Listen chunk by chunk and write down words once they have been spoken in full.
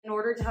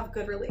order to have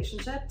good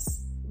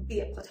relationships,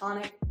 be it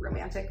platonic,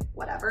 romantic,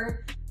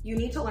 whatever, you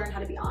need to learn how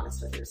to be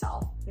honest with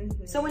yourself.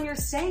 So when you're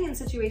staying in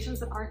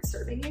situations that aren't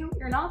serving you,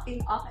 you're not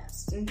being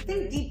honest. I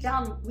think deep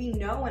down, we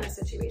know when a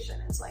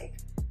situation is like,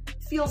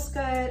 feels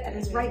good and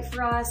is right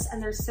for us and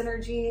there's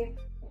synergy.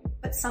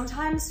 But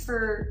sometimes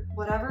for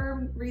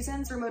whatever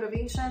reasons or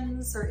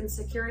motivations or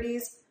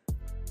insecurities,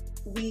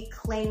 we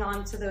cling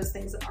on to those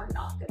things that are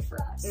not good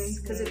for us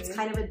because it's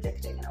kind of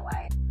addicting in a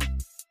way.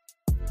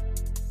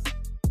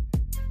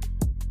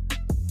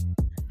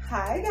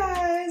 Hi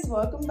guys,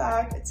 welcome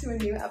back to a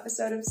new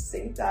episode of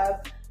Synced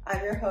Up.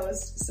 I'm your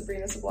host,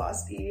 Sabrina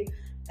Zabloski,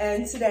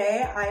 and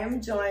today I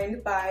am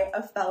joined by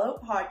a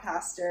fellow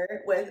podcaster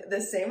with the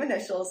same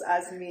initials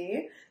as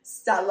me,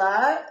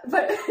 Stella,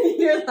 but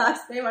your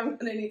last name I'm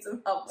gonna need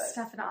some help with.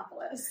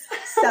 Stephanopoulos.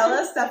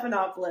 Stella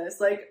Stephanopoulos.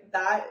 Like,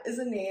 that is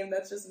a name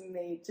that's just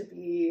made to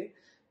be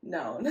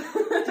known. Do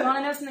you want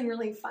to know something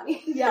really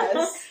funny?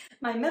 Yes.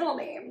 My middle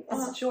name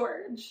is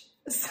George.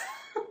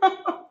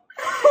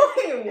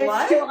 Wait,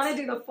 what? If you want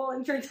to do the full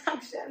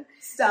introduction.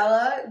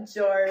 Stella,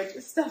 George,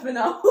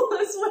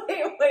 Stephanopoulos.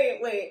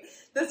 Wait.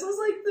 This was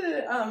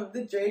like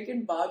the Drake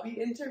and Bobby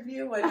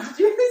interview. When did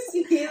you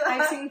see that?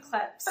 I've seen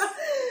clips.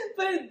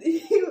 But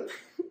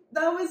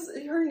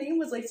her name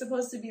was like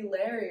supposed to be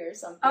Larry or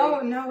something.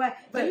 Oh, no way.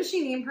 But didn't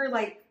she name her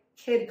like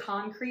Kid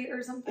Concrete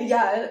or something?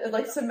 Yeah,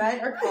 like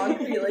Cement or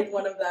Concrete, like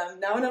one of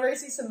them. Now whenever I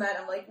see Cement,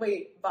 I'm like,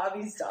 wait,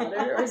 Bobby's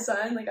daughter or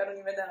son? Like, I don't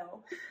even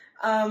know.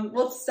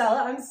 Well,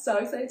 Stella, I'm so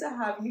excited to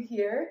have you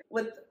here.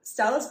 With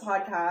Stella's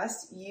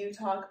podcast, you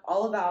talk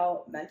all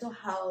about mental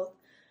health,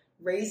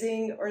 not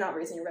raising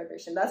your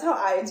vibration. That's how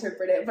I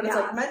interpret it. But it's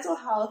like mental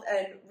health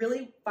and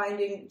really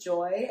finding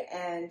joy.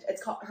 And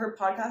her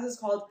podcast is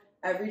called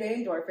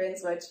Everyday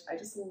Endorphins, which I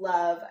just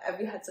love.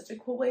 We had such a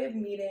cool way of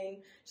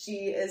meeting.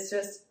 She is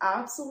just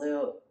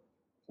absolute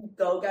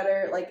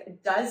go-getter,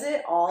 like does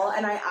it all.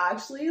 And I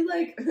actually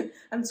like,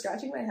 I'm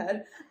scratching my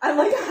head. I'm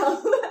like,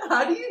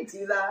 how do you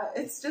do that?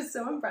 It's just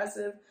so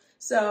impressive.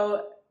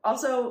 So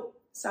also,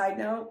 side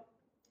note,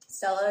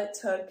 Stella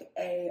took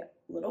a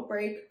little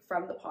break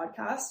from the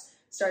podcast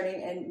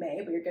starting in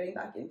May, but you're getting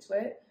back into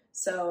it.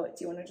 So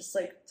do you want to just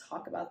like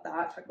talk about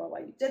that? Talk about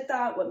why you did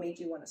that? What made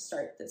you want to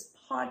start this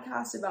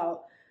podcast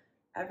about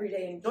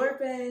everyday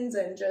endorphins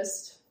and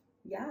just,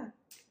 yeah.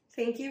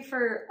 Thank you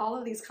for all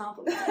of these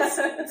compliments.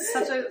 It's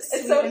such a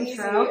sweet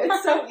intro.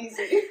 It's so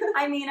easy.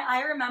 I mean,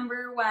 I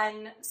remember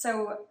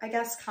so I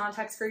guess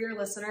context for your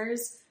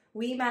listeners,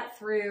 we met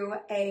through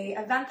a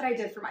event that I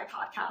did for my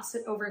podcast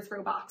at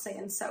Overthrow Boxing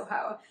in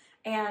Soho.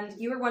 And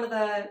you were one of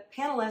the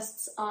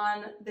panelists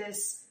on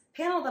this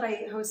panel that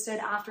I hosted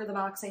after the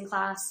boxing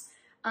class.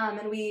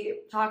 And we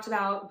talked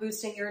about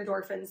boosting your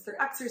endorphins through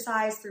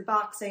exercise, through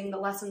boxing, the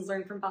lessons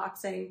learned from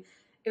boxing.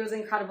 It was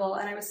incredible,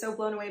 and I was so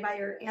blown away by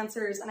your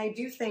answers. And I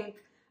do think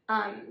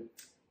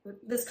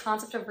this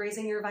concept of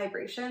raising your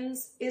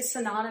vibrations is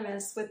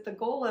synonymous with the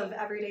goal of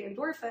Everyday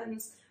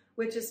Endorphins,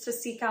 which is to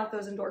seek out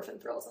those endorphin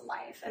thrills in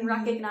life and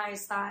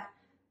recognize that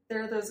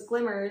there are those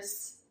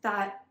glimmers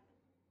that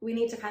we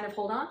need to kind of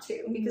hold on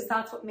to because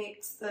that's what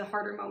makes the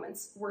harder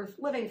moments worth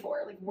living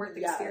for, like worth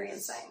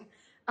experiencing.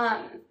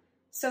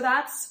 So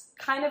that's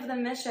kind of the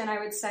mission, I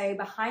would say,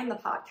 behind the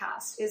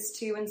podcast, is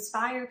to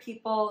inspire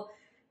people,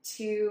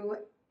 to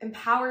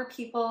empower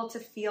people to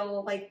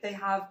feel like they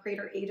have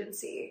greater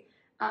agency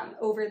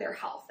over their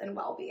health and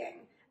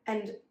well-being.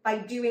 And by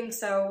doing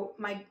so,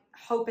 my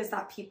hope is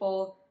that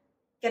people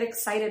get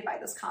excited by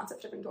this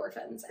concept of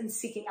endorphins and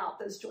seeking out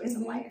those joys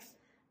in life.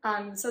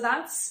 So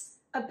that's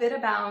a bit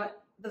about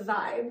the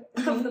vibe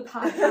of the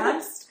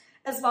podcast,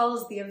 as well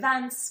as the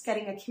events,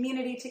 getting a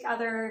community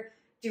together,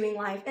 doing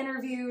live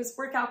interviews,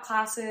 workout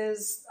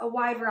classes, a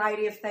wide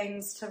variety of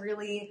things to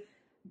really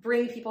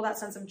bring people that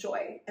sense of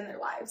joy in their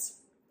lives.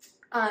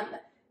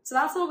 So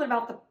that's a little bit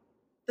about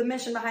the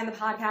mission behind the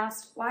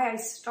podcast, why I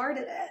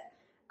started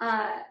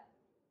it.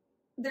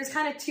 There's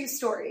kind of two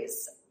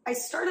stories. I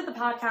started the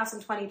podcast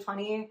in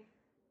 2020,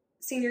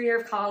 senior year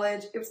of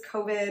college. It was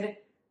COVID.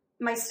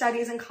 My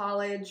studies in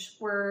college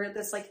were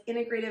this like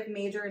integrative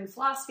major in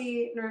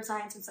philosophy,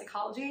 neuroscience, and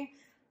psychology.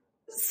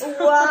 So,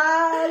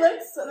 wow,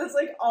 that's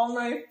like all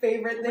my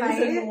favorite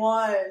things in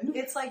one.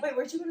 It's like, wait,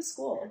 where'd you go to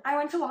school? I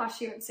went to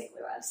WashU in St.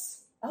 Louis.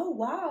 Oh,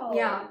 wow.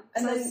 Yeah.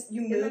 And so then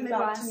you moved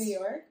back to New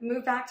York?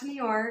 Moved back to New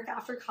York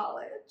after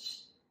college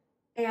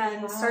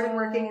and started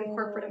working in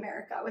corporate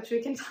America, which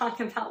we can talk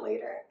about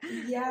later.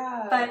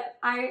 Yeah. But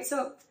I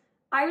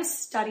was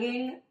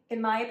studying, in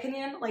my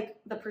opinion, like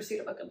the pursuit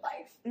of a good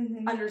life,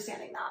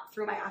 understanding that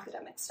through my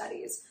academic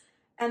studies.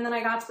 And then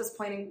I got to this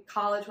point in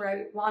college where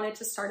I wanted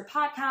to start a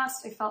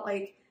podcast. I felt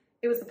like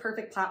it was the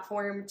perfect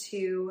platform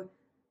to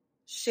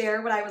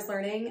share what I was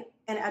learning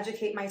and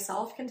educate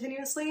myself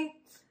continuously.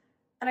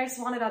 And I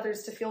just wanted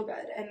others to feel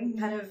good and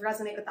kind of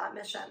resonate with that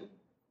mission.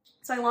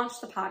 So I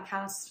launched the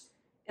podcast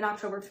in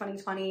October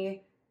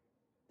 2020,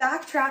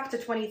 backtrack to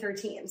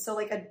 2013. So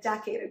like a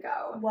decade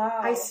ago. Wow.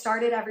 I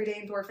started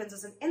Everyday Endorphins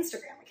as an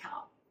Instagram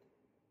account.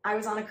 I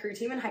was on a crew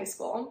team in high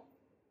school,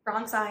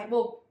 bronze side.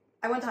 Well,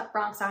 I went to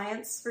Bronx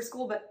Science for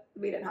school, but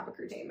we didn't have a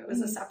crew team. It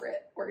was a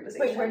separate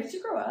organization. Wait, where did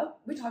you grow up?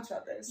 We talked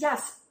about this.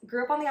 Yes,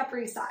 grew up on the Upper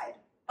East Side.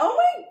 Oh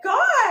my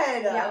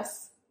god!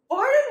 Yes.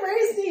 Born and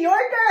raised New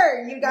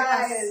Yorker, you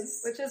guys!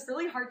 Yes, which is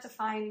really hard to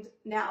find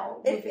now,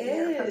 It moving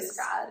here is.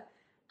 post-grad.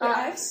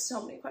 I have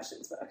so many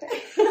questions, but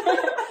okay.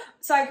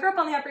 So I grew up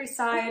on the Upper East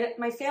Side.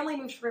 My family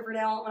moved to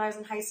Riverdale when I was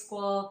in high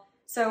school.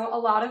 So a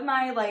lot of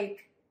my,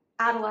 like,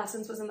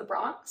 adolescence was in the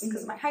Bronx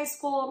because my high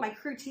school, my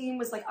crew team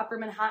was, like, Upper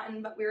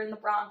Manhattan, but we were in the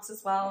Bronx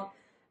as well.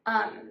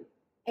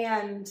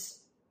 And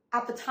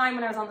at the time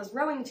when I was on this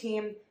rowing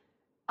team,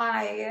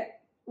 I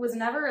was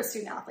never a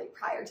student athlete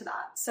prior to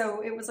that.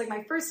 So it was, like,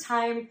 my first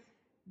time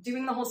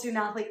doing the whole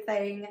student athlete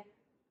thing,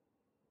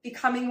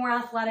 becoming more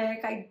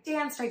athletic. I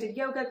danced, I did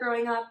yoga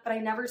growing up, but I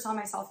never saw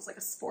myself as, like,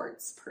 a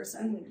sports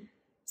person.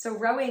 So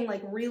rowing,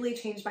 like, really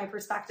changed my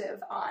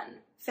perspective on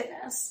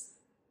fitness.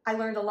 I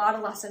learned a lot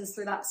of lessons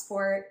through that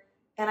sport,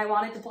 and I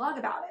wanted to blog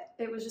about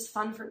it. It was just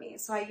fun for me.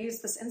 So I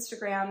used this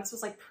Instagram. This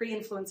was, like,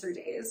 pre-influencer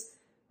days,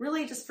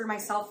 really just for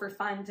myself, for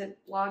fun, to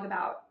blog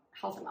about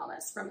health and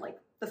wellness from, like,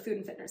 the food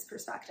and fitness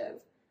perspective.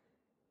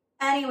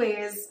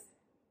 Anyways,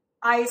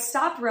 I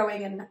stopped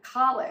rowing in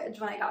college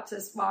when I got to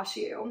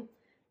WashU.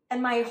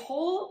 And my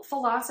whole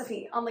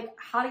philosophy on, like,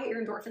 how to get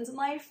your endorphins in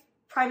life,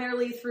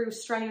 primarily through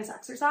strenuous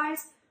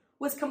exercise,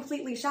 was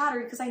completely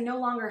shattered because I no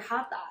longer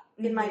had that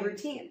in my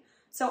routine.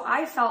 So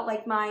I felt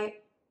like my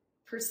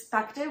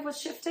perspective was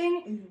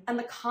shifting and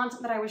the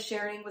content that I was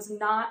sharing was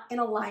not in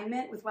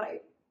alignment with what I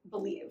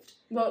believed.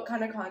 What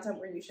kind of content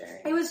were you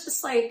sharing? It was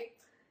just like,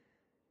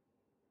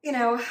 you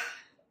know,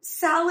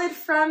 salad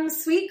from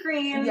Sweet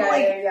Green,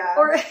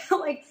 or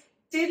like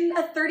did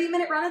a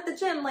 30-minute run at the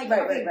gym. Like,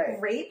 okay,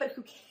 great, but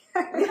who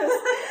cares?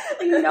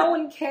 Like, no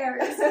one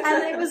cares.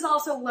 And it was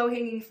also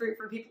low-hanging fruit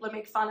for people to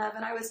make fun of.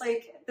 And I was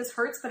like, this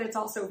hurts, but it's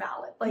also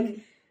valid. Like,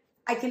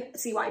 I can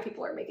see why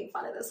people are making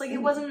fun of this. Like, there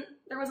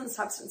wasn't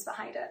substance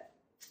behind it.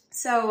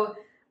 So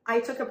I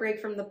took a break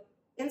from the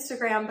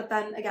Instagram, but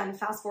then again,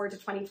 fast forward to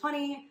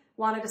 2020,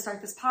 wanted to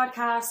start this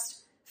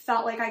podcast,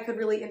 felt like I could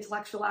really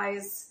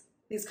intellectualize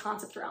these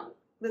concepts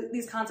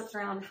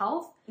around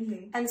health.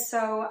 And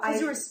so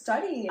you were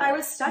studying it. I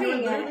was studying it.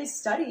 You were literally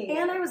studying it.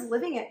 And I was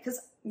living it because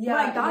when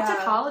I got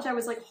to college, I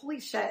was like, holy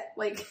shit,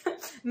 like,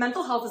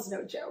 mental health is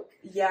no joke.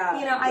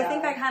 I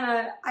think I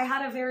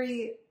had a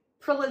very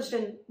privileged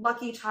and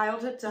lucky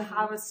childhood to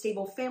have a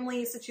stable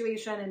family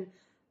situation and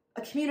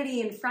a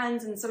community and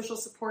friends and social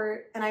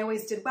support. And I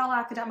always did well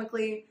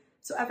academically.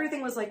 So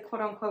everything was, like,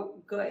 quote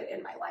unquote good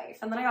in my life.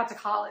 And then I got to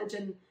college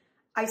and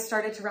I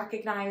started to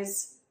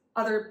recognize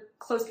other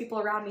close people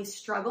around me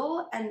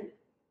struggle and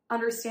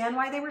understand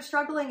why they were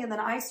struggling. And then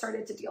I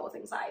started to deal with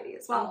anxiety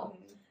as well.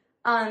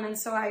 And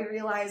so I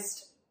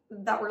realized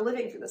that we're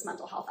living through this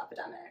mental health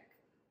epidemic,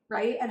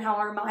 right? And how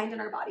our mind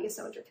and our body is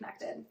so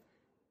interconnected.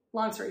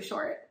 Long story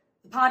short,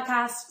 the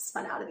podcast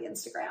spun out of the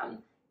Instagram.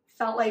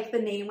 Felt like the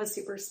name was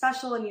super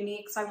special and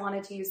unique, so I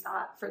wanted to use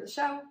that for the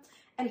show.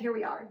 And here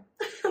we are.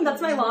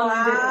 That's my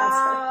long-winded answer.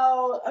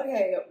 Wow.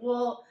 Okay,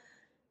 well,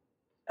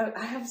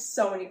 I have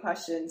so many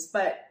questions,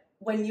 but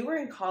when you were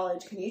in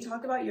college, can you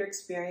talk about your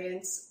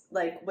experience,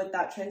 like, with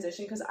that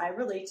transition? Because I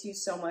relate to you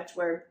so much,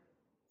 where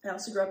I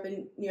also grew up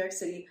in New York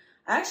City.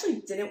 I actually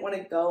didn't want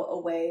to go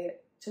away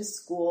to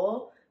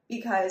school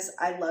because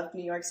I loved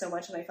New York so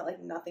much and I felt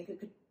like nothing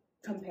could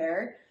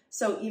compare.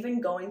 So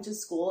even going to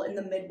school in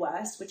the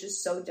Midwest, which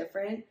is so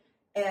different,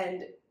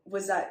 and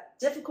was that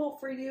difficult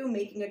for you,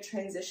 making a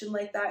transition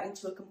like that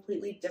into a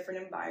completely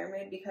different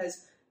environment?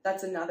 Because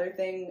that's another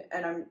thing,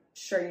 and I'm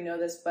sure you know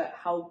this, but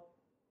how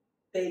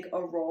big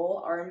a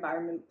role our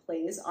environment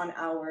plays on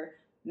our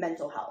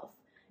mental health.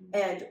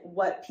 And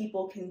what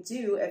people can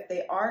do if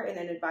they are in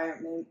an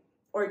environment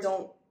or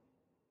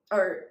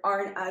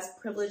aren't as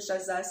privileged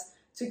as us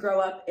to grow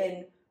up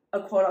in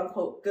a quote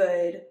unquote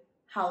good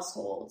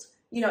household.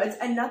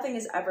 And nothing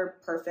is ever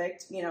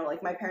perfect.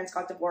 Like, my parents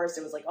got divorced.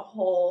 It was like a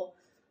whole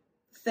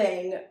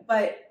thing,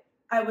 but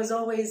I was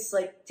always,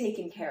 like,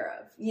 taken care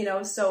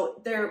of,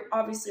 so there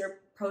obviously are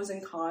pros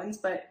and cons,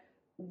 but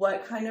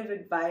what kind of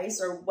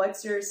advice, or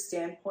what's your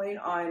standpoint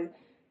on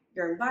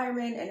your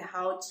environment and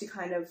how to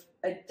kind of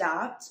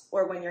adapt,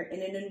 or when you're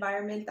in an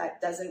environment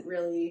that doesn't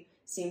really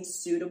seem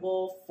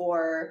suitable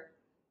for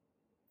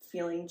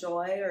feeling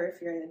joy, or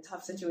if you're in a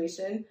tough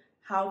situation,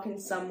 how can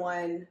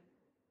someone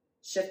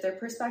shift their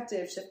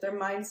perspective, shift their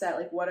mindset?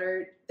 Like, what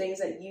are things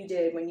that you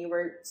did when you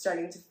were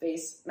starting to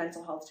face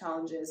mental health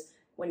challenges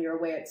when you're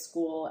away at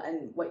school,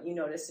 and what you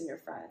noticed in your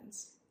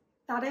friends?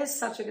 That is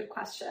such a good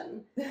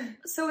question.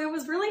 So it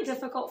was really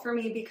difficult for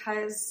me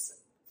because,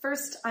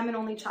 first, I'm an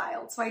only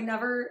child, so I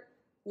never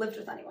lived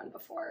with anyone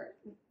before,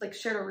 like,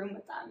 shared a room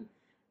with them.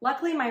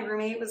 Luckily, my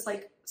roommate was,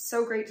 like,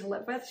 so great to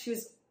live with. She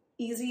was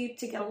easy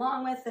to get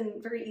along with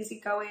and very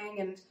easygoing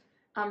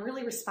and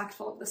really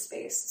respectful of the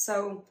space.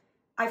 So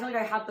I feel like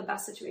I had the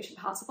best situation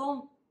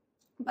possible,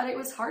 but it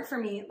was hard for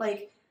me.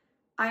 Like,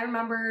 I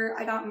remember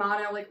I got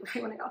mono, like,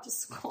 right when I got to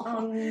school.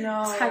 Oh,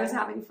 no. So I was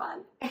having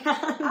fun. And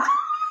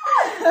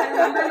I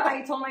remember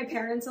I told my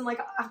parents in, like,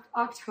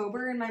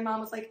 October, and my mom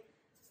was like,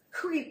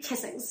 who are you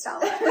kissing,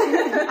 Stella?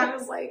 I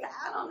was like,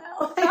 I don't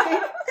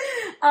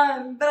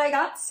know. But I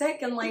got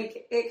sick and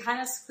like it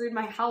kind of screwed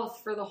my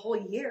health for the whole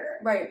year.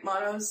 Right.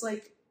 Mono's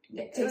like,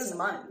 it takes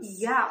months.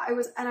 Yeah,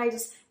 and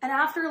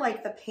after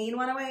like the pain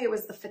went away, it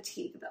was the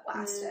fatigue that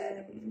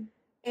lasted.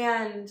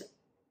 And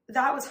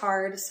that was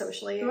hard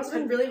socially. It must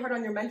have been really hard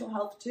on your mental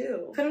health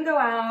too. Couldn't go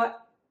out.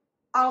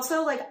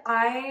 Also, like,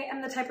 I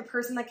am the type of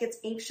person that gets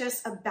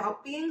anxious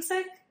about being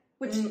sick,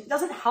 which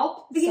doesn't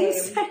help being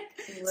sick.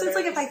 So it's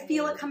like if I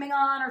feel it coming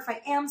on or if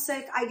I am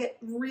sick, I get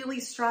really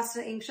stressed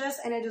and anxious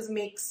and it just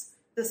makes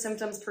the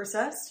symptoms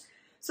persist.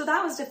 So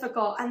that was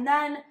difficult. And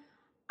then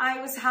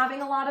I was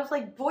having a lot of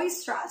like boy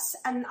stress,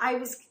 and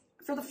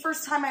for the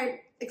first time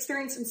I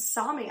experienced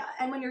insomnia.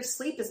 And when your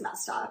sleep is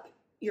messed up,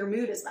 your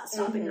mood is messed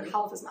up and your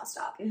health is messed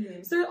up.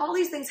 So there are all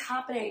these things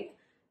happening.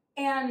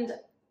 And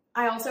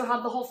I also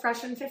had the whole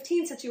freshman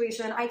 15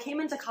 situation. I came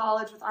into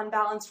college with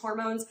unbalanced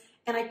hormones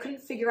and I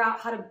couldn't figure out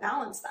how to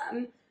balance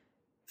them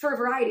for a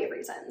variety of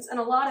reasons. And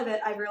a lot of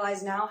it, I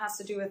realize now, has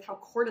to do with how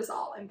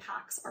cortisol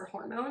impacts our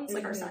hormones,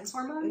 like our sex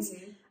hormones.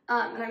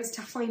 And I was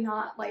definitely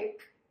not like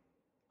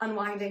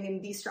unwinding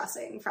and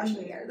de-stressing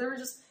freshman year. There were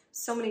just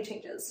so many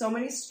changes. So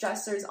many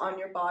stressors on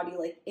your body,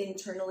 like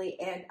internally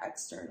and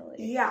externally.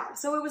 Yeah,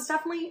 so it was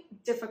definitely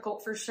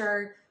difficult for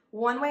sure.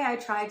 One way I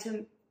tried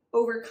to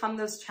overcome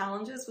those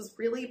challenges was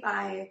really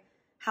by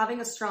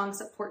having a strong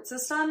support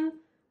system.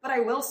 But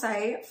I will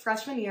say,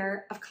 freshman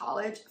year of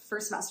college,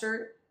 first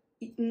semester,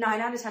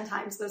 9 out of 10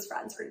 times those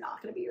friends are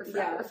not going to be your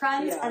forever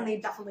friends, and they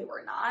definitely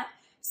were not.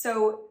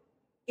 So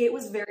it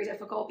was very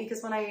difficult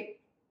because when I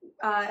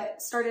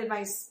started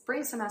my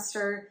spring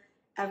semester,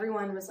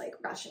 everyone was like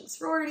rushing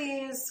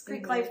sororities,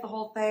 Greek life, the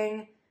whole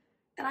thing.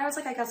 And I was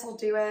like, I guess I'll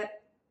do it.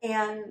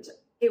 And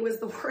it was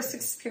the worst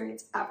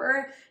experience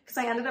ever because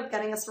I ended up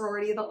getting a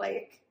sorority that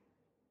like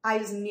I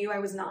just knew I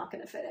was not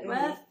going to fit in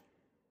with.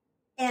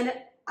 And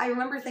I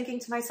remember thinking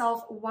to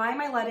myself, why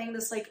am I letting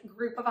this like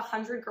group of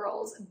 100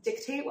 girls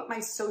dictate what my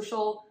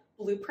social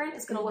blueprint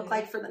is going to look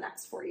like for the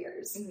next 4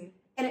 years?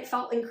 And it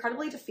felt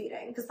incredibly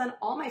defeating because then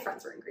all my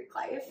friends were in Greek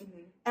life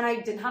and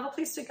I didn't have a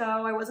place to go.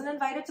 I wasn't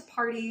invited to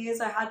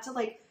parties. I had to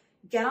like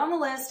get on the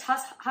list,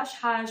 hush,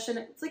 hush. And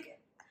it's like,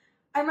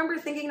 I remember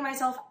thinking to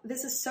myself,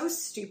 this is so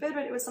stupid,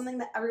 but it was something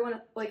that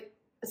everyone like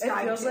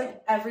ascribed to. It feels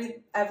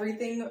like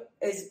everything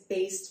is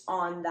based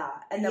on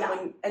that. And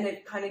then and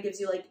it kind of gives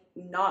you like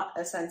not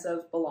a sense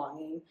of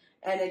belonging.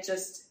 And it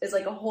just is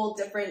like a whole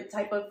different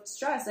type of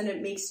stress. And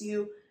it makes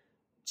you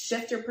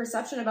shift your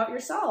perception about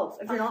yourself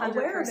if you're not 100%.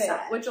 Aware of it,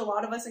 which a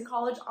lot of us in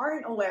college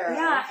aren't aware of.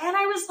 Yeah, and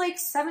I was like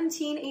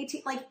 17,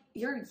 18, like,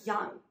 you're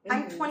young.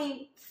 I'm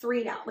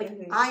 23 now. Like,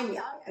 I'm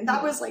young. And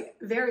that was like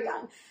very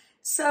young.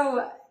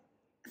 So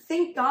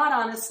thank God,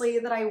 honestly,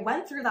 that I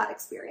went through that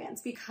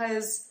experience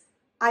because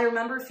I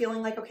remember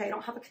feeling like, okay, I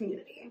don't have a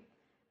community.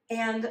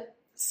 And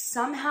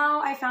somehow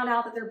I found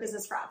out that there are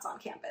business frats on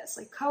campus,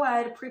 like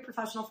co-ed,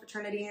 pre-professional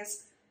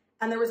fraternities.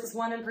 And there was this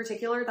one in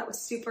particular that was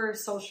super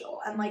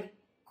social and like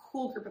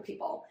cool group of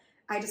people.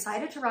 I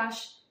decided to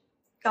rush,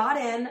 got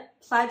in,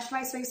 pledged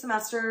my spring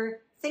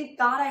semester. Thank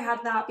God I had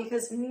that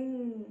because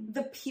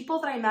the people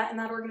that I met in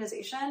that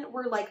organization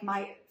were like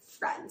my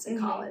friends in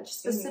college,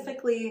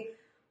 specifically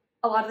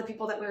a lot of the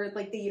people that were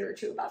like the year or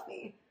two above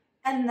me.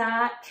 And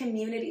that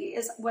community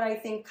is what I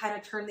think kind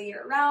of turned the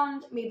year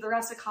around, made the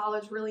rest of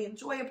college really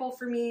enjoyable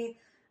for me.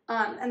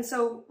 And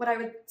so what I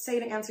would say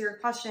to answer your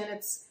question,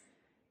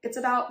 it's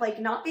about like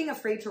not being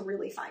afraid to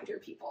really find your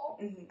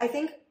people. I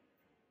think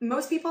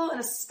most people, and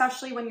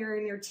especially when you're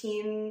in your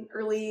teen,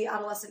 early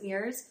adolescent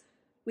years,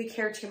 we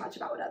care too much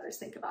about what others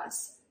think of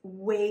us.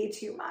 Way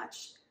too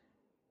much.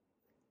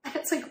 And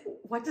it's like,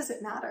 what does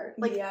it matter?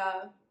 Like,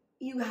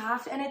 you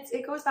have to, and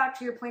it goes back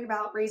to your point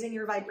about raising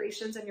your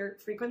vibrations and your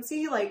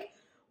frequency. Like,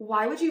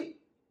 why would you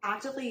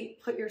actively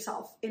put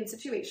yourself in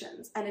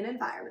situations and in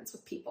environments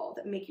with people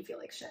that make you feel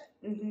like shit?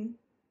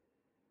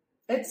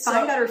 It's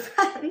Find better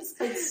friends.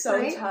 It's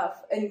so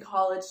tough in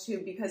college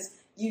too because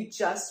you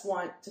just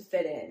want to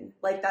fit in.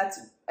 Like that's,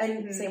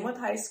 and same with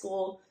high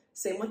school,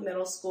 same with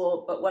middle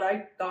school. But what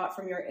I got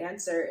from your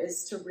answer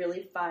is to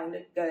really find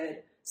a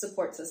good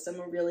support system,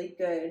 a really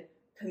good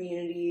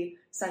community,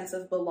 sense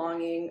of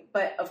belonging.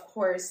 But of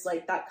course,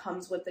 like that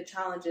comes with the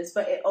challenges,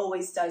 but it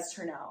always does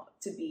turn out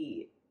to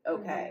be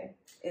okay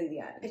in the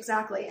end.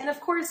 Exactly. And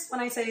of course, when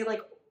I say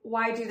like,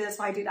 why do this,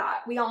 why do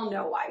that? We all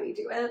know why we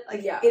do it.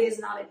 Like, it is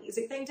not an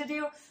easy thing to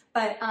do,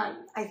 but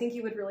I think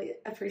you would really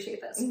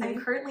appreciate this.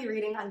 I'm currently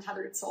reading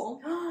Untethered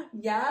Soul.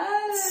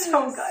 Yes!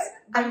 So good.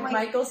 I'm like,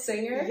 Michael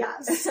Singer?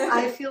 Yes.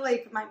 I feel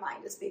like my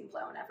mind is being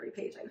blown every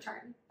page I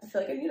turn. I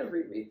feel like I need to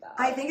reread that.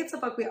 I think it's a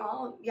book we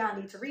all,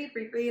 need to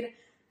read.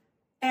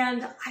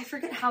 And I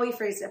forget how he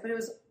phrased it, but it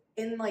was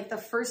in like the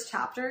first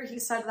chapter, he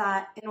said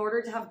that in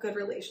order to have good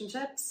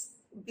relationships,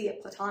 be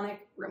it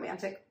platonic,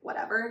 romantic,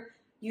 whatever,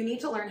 you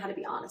need to learn how to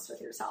be honest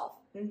with yourself.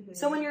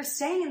 So when you're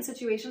staying in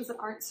situations that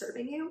aren't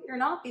serving you, you're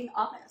not being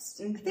honest.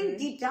 I think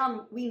deep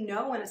down, we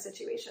know when a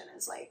situation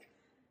is like,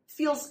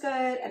 feels good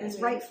and is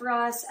right for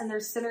us and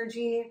there's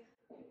synergy.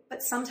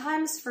 But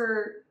sometimes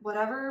for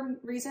whatever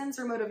reasons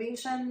or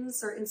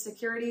motivations or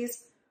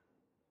insecurities,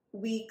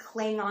 we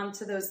cling on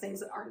to those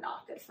things that are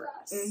not good for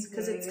us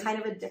because it's kind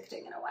of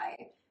addicting in a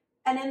way.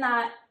 And in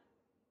that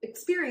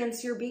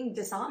experience, you're being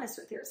dishonest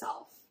with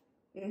yourself.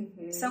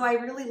 So I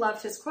really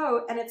loved his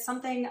quote, and it's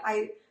something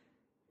I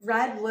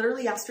read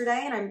literally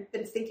yesterday and I've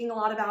been thinking a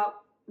lot about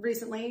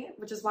recently,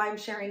 which is why I'm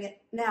sharing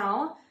it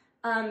now.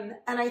 And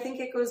I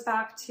think it goes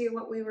back to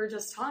what we were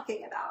just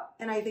talking about.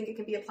 And I think it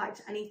can be applied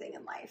to anything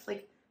in life,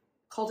 like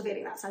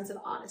cultivating that sense of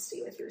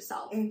honesty with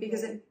yourself,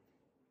 because it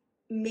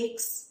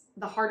makes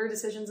the harder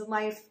decisions in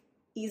life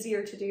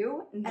easier to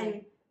do.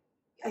 And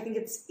I think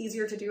it's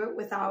easier to do it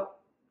without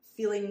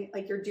feeling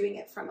like you're doing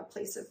it from a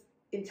place of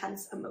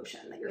intense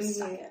emotion that you're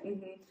stuck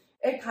in.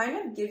 It kind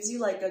of gives you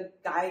like a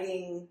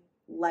guiding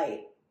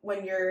light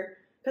when you're,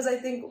 because I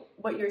think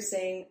what you're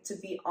saying, to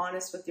be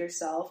honest with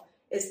yourself,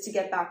 is to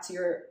get back to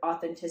your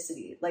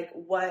authenticity. Like,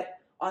 what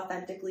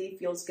authentically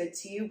feels good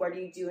to you? What are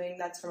you doing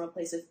that's from a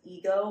place of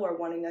ego or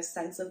wanting a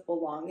sense of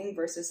belonging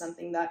versus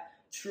something that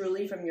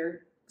truly from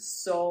your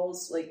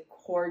soul's like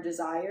core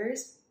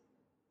desires?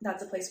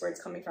 That's a place where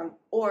it's coming from,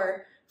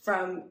 or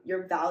from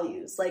your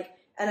values. Like,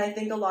 and I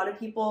think a lot of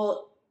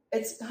people,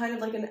 it's kind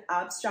of like an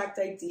abstract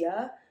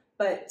idea,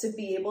 but to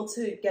be able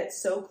to get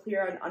so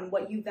clear on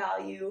what you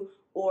value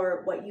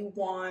or what you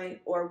want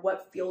or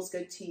what feels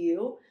good to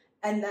you,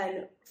 and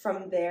then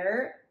from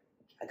there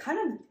kind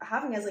of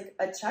having as like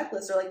a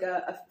checklist or like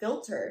a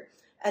filter.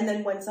 And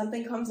then when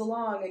something comes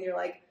along and you're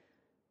like,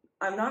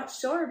 I'm not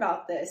sure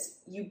about this,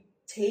 you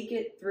take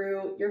it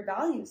through your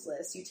values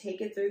list, you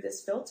take it through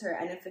this filter,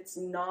 and if it's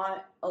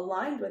not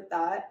aligned with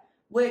that,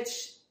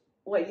 which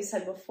what you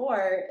said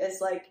before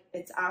is like,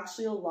 it's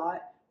actually a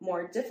lot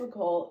more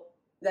difficult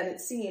than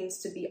it seems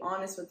to be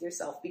honest with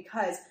yourself,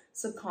 because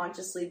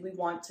subconsciously we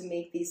want to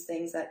make these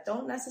things that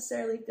don't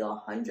necessarily feel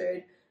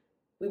 100,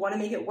 we want to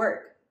make it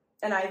work.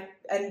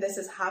 And this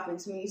has happened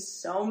to me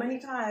so many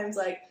times,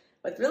 like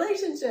with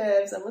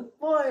relationships and with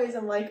boys.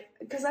 I'm like,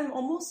 because I'm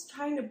almost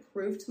trying to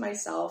prove to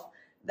myself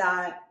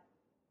that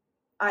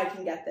I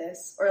can get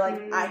this, or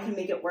like I can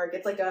make it work.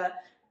 It's like a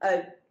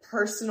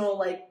personal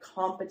like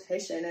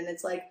competition, and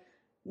it's like,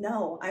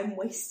 no, I'm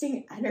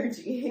wasting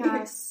energy.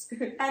 Yes.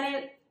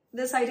 And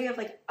this idea of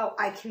like, oh,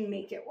 I can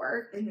make it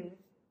work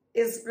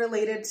is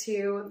related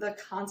to the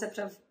concept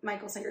of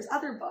Michael Singer's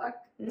other book,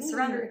 The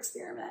Surrender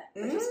Experiment,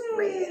 which is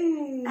great.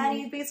 And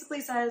he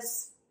basically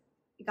says,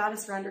 you got to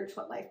surrender to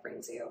what life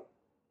brings you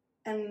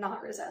and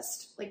not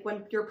resist. Like,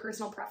 when your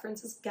personal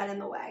preferences get in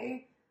the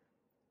way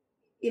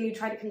and you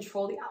try to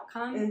control the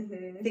outcome,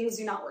 things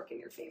do not work in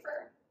your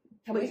favor.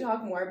 Can we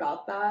talk more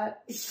about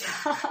that?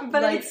 Yeah,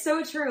 but like, it's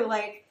so true.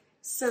 Like,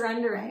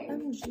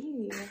 surrendering.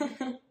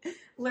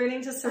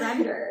 Learning to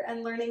surrender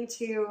and learning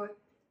to,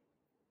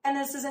 and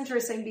this is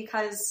interesting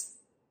because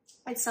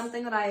it's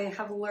something that I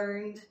have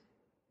learned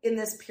in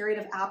this period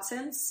of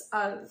absence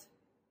of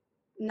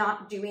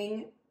not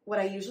doing what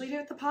I usually do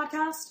with the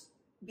podcast,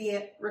 be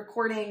it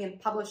recording and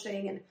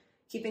publishing and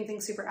keeping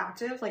things super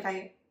active like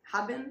I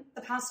have been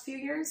the past few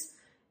years.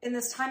 In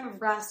this time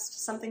of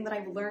rest, something that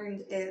I've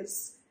learned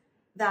is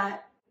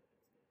that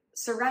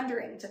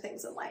surrendering to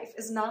things in life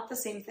is not the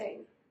same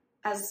thing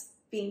as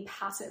being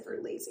passive or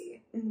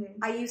lazy.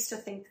 I used to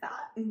think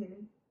that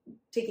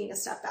taking a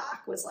step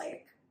back was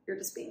like, you're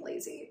just being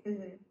lazy.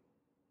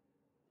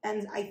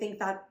 And I think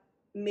that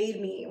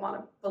made me want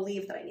to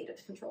believe that I needed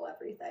to control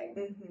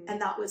everything.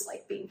 And that was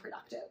like being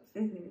productive.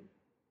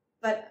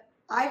 But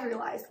I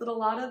realized that a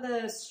lot of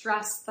the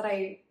stress that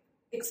I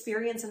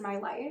experience in my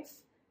life,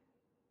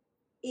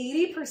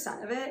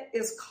 80% of it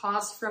is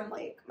caused from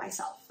like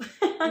myself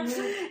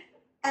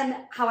and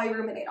how I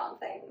ruminate on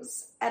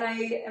things. And I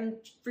am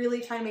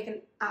really trying to make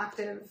an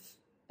active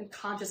and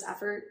conscious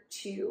effort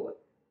to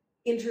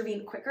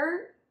intervene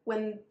quicker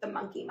when the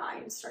monkey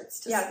mind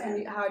starts to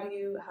spin. How do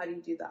you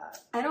do that?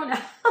 I don't know.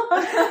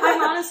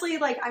 I'm honestly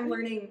like, I'm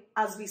learning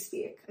as we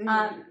speak.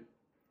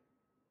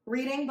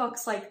 Reading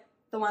books like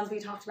the ones we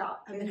talked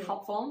about have been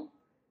helpful.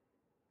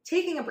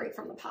 Taking a break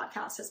from the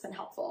podcast has been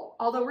helpful,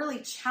 although really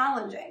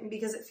challenging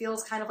because it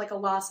feels kind of like a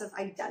loss of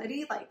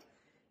identity. Like,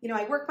 you know,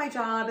 I work my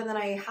job and then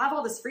I have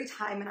all this free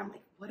time and I'm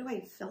like, what do I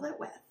fill it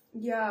with?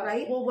 Yeah.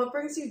 Right? Well, what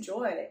brings you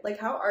joy? Like,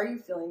 how are you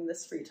feeling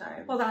this free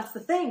time? Well, that's the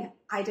thing.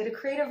 I did a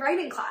creative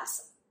writing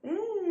class.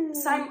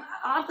 So I'm,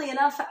 oddly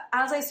enough,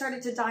 as I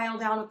started to dial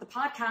down with the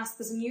podcast,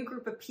 this new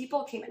group of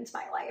people came into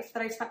my life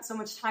that I spent so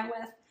much time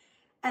with.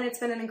 And it's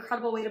been an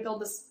incredible way to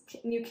build this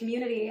new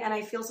community. And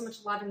I feel so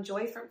much love and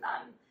joy from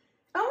them.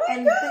 Oh my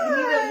God.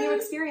 The new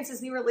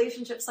experiences, new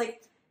relationships,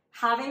 like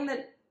having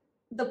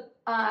the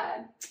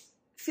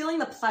feeling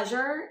the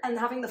pleasure and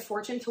having the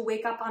fortune to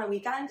wake up on a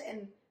weekend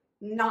and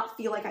not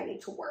feel like I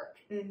need to work.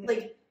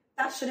 Like,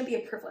 that shouldn't be a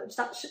privilege.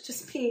 That should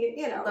just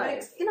be,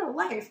 life.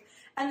 Life.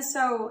 And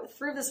so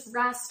through this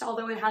rest,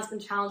 although it has been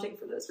challenging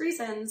for those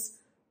reasons,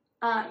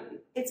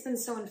 it's been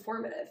so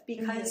informative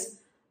because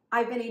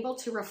I've been able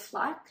to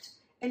reflect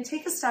and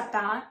take a step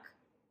back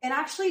and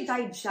actually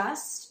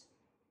digest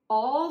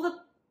all the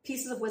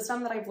pieces of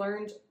wisdom that I've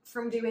learned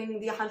from doing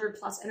the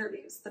 100+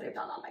 interviews that I've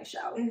done on my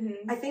show.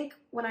 I think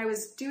when I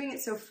was doing it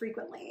so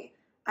frequently,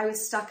 I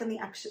was stuck in the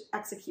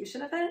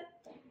execution of it,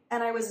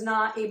 and I was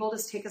not able to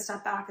take a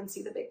step back and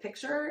see the big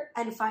picture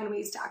and find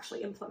ways to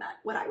actually implement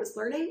what I was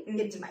learning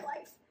into my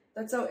life.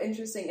 That's so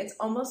interesting. It's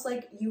almost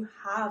like you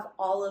have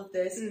all of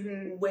this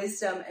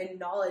wisdom and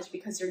knowledge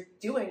because you're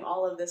doing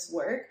all of this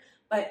work,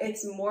 but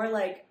it's more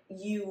like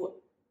you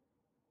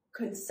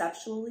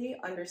conceptually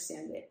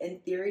understand it. In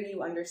theory,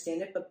 you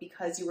understand it, but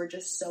because you were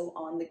just so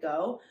on the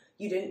go,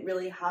 you didn't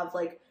really have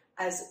like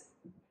as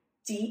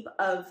deep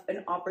of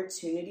an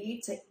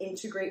opportunity to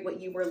integrate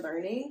what you were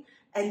learning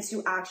and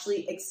to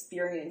actually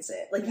experience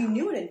it. Like you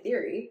knew it in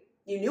theory,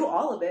 you knew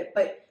all of it,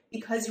 but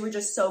because you were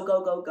just so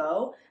go, go,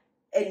 go,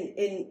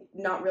 and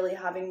not really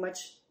having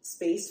much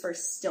space for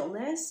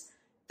stillness,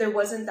 there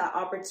wasn't that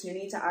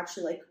opportunity to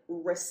actually like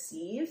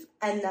receive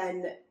and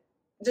then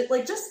just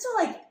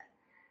to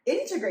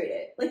integrate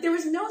it. Like there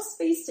was no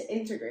space to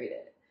integrate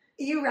it.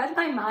 You read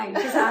my mind,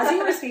 because as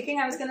you were speaking,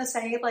 I was going to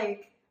say,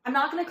 like, I'm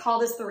not going to call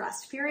this the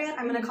rest period.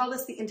 I'm going to call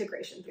this the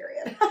integration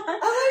period.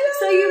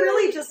 So you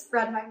really just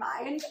read my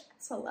mind.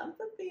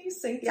 Telepathy,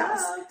 synced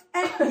yes. up.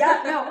 And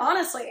yeah, no,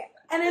 honestly.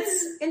 And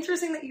it's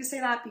interesting that you say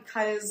that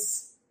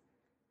because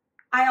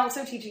I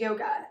also teach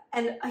yoga,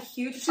 and a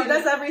huge She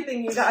does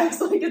everything, you guys.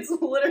 Like, it's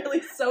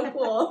literally so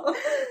cool.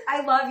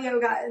 I love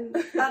yoga, and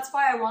that's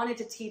why I wanted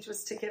to teach,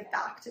 was to give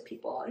back to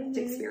people and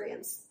to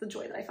experience the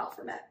joy that I felt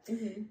from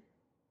it.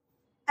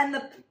 And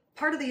the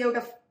part of the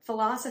yoga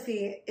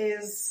philosophy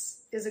is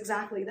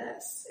exactly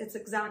this. It's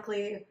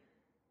exactly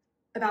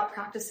about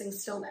practicing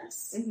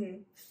stillness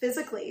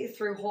physically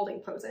through holding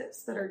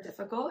poses that are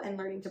difficult and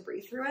learning to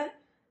breathe through it,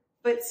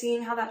 but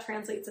seeing how that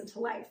translates into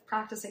life,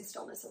 practicing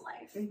stillness in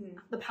life,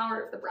 the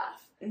power of the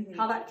breath,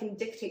 how that can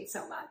dictate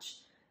so much.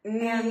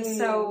 And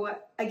so,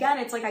 again,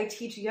 it's like I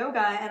teach yoga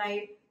and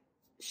I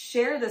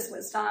share this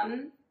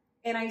wisdom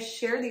and I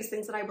share these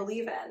things that I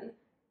believe in,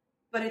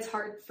 but it's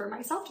hard for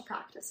myself to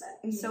practice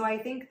it. So I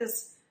think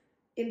this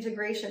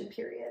integration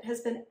period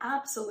has been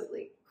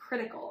absolutely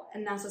critical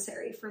and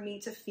necessary for me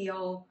to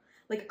feel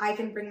like I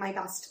can bring my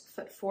best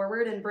foot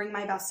forward and bring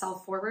my best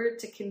self forward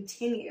to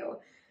continue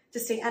to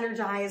stay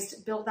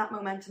energized, build that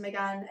momentum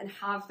again, and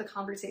have the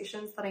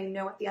conversations that I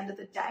know at the end of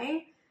the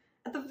day,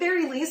 at the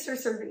very least, are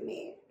serving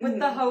me with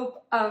the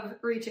hope of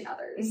reaching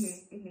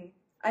others.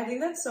 I think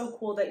that's so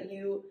cool that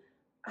you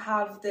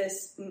have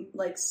this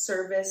like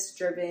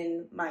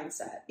service-driven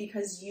mindset,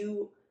 because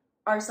you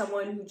are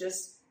someone who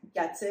just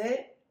gets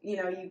it, you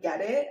know, you get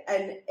it,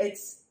 and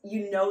it's,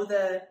 you know,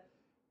 the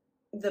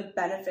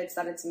benefits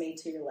that it's made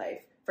to your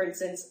life. For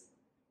instance,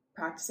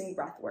 practicing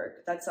breath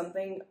work. That's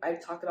something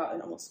I've talked about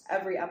in almost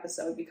every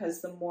episode,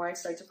 because the more I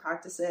start to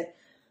practice it,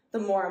 the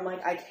more I'm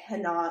like, I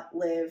cannot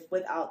live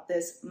without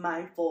this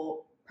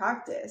mindful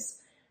practice.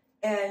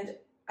 And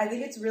I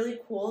think it's really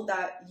cool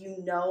that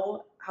you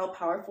know how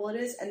powerful it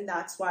is, and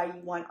that's why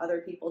you want other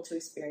people to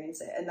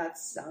experience it. And that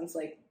sounds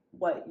like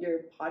what your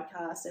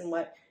podcast and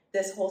what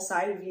this whole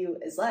side of you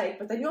is like.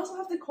 But then you also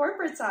have the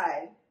corporate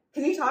side.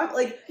 Can you talk,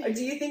 like,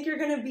 do you think you're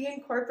going to be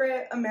in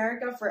corporate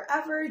America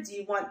forever? Do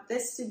you want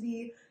this to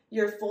be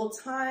your full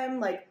time?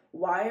 Like,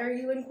 why are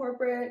you in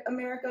corporate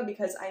America?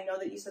 Because I know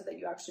that you said that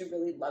you actually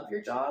really love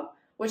your job,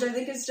 which I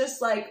think is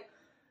just like,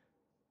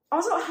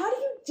 also, how do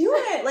you do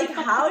it? Like,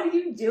 how do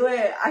you do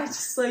it? I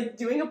just, like,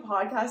 doing a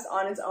podcast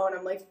on its own,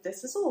 I'm like,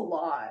 this is a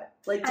lot.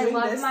 Like, doing I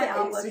love this, my the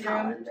Outlook Instagram,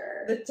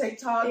 calendar. the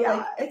TikTok,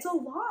 like, it's a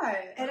lot.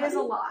 It is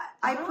a lot.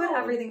 I put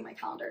everything in my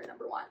calendar,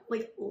 number one.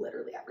 Like,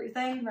 literally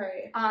everything.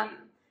 Right.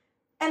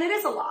 And it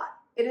is a lot.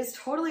 It is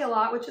totally a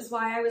lot, which is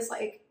why I was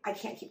like, I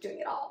can't keep doing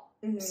it all.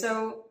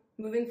 So,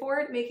 moving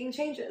forward, making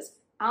changes,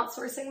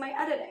 outsourcing my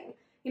editing,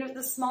 you know,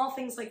 the small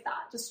things like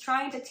that. Just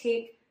trying to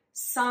take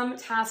some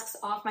tasks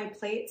off my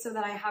plate so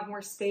that I have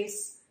more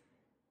space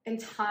and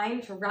time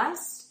to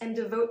rest and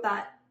devote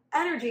that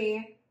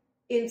energy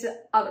into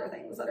other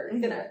things that are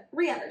going to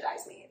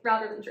re-energize me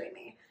rather than drain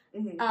me.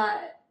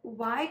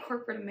 Why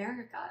corporate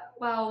America?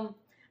 Well,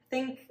 I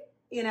think,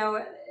 you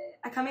know,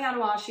 coming out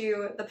of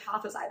WashU, the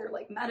path was either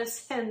like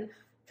medicine,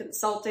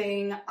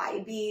 consulting,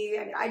 IB.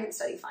 I mean, I didn't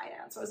study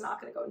finance, so I was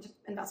not going to go into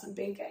investment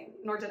banking,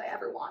 nor did I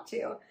ever want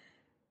to.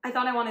 I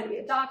thought I wanted to be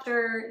a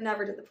doctor,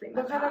 never did the pre-med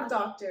What kind of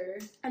doctor?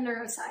 A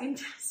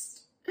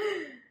neuroscientist.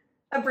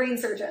 A brain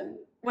surgeon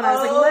when I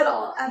was like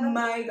little. And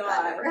my God.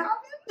 That never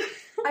happened.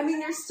 I mean,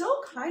 you're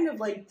still kind of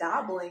like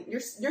dabbling.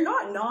 You're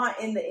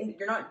not in the,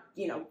 you're not,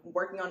 you know,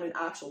 working on an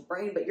actual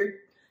brain, but you're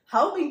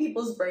helping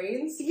people's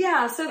brains.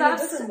 Yeah, so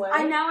that's, in a different way.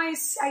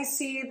 I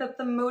see that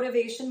the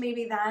motivation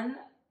maybe then,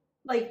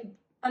 like,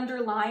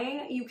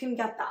 underlying, you can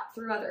get that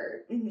through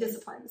other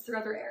disciplines, through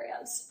other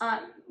areas,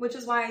 which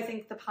is why I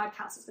think the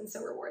podcast has been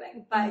so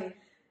rewarding. But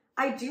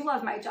I do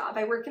love my job.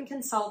 I work in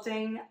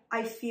consulting.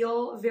 I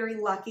feel very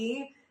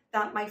lucky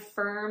that my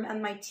firm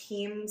and my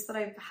teams that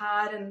I've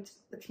had and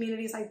the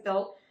communities I've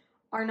built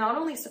are not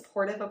only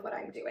supportive of what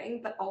I'm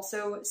doing, but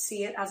also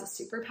see it as a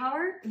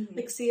superpower, Mm-hmm.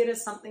 like see it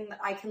as something that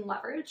I can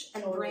leverage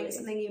and bring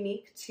something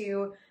unique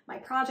to my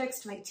projects,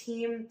 to my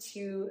team,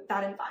 to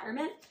that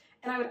environment.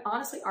 And I would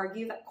honestly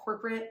argue that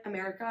corporate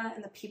America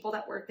and the people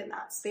that work in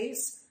that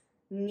space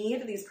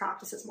need these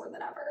practices more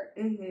than ever,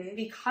 Mm-hmm.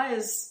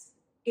 because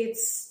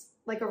it's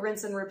like a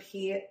rinse and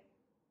repeat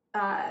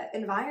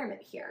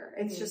environment here.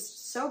 It's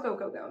just so go,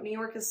 go, go. New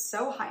York is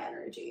so high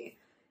energy.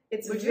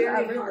 It's Would very you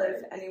ever hard.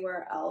 live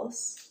anywhere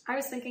else? I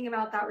was thinking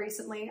about that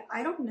recently.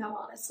 I don't know,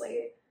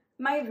 honestly.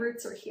 My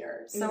roots are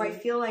here, so I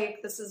feel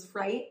like this is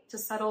right to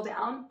settle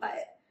down,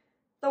 but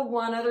the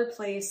one other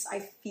place I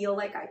feel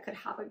like I could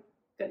have a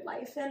good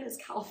life in is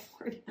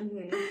California.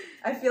 Mm-hmm.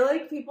 I feel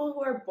like people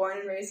who are born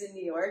and raised in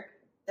New York,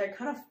 they're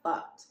kind of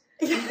fucked.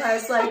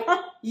 Because, like,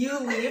 you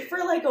leave for,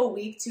 like, a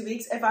week, 2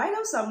 weeks. If I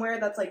go somewhere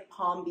that's, like,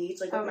 Palm Beach,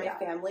 like, with my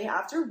family,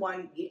 after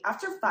 1 week,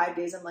 after 5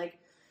 days, I'm, like,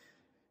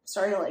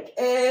 starting to, like,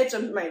 itch,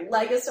 and my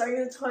leg is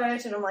starting to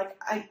twitch, and I'm,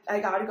 like, I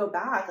gotta go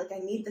back. Like, I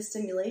need the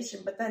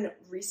stimulation. But then,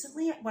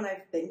 recently, when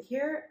I've been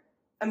here,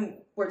 and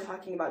we're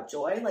talking about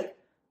joy, like,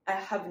 I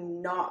have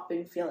not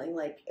been feeling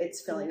like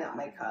it's filling up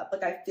my cup.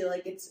 Like, I feel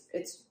like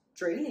it's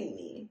draining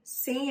me.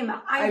 Same.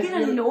 I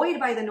get annoyed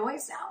by the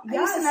noise now. Yes.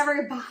 I used to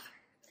never bother.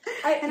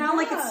 And I'm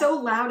like, it's so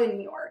loud in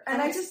New York.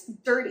 And it's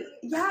just dirty.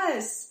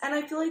 Yes. And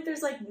I feel like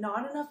there's, like,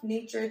 not enough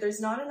nature. There's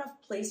not enough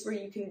place where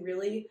you can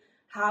really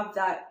have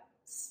that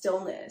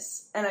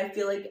stillness. And I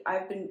feel like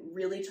I've been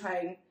really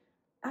trying.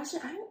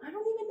 Actually, I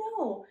don't even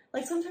know.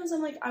 Like, sometimes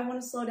I'm like, I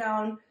want to slow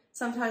down.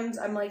 Sometimes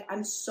I'm like,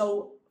 I'm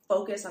so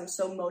focused. I'm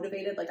so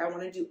motivated. Like, I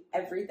want to do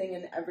everything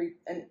and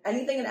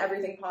anything and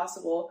everything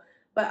possible.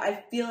 But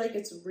I feel like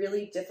it's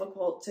really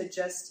difficult to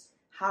just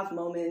have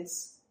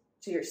moments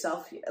to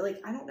yourself. Like,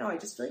 I don't know. I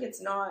just feel like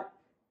it's not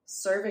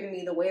serving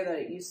me the way that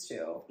it used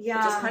to. Yeah.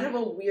 Which is kind of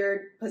a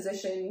weird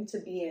position to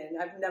be in.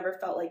 I've never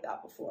felt like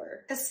that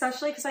before.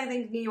 Especially because I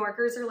think New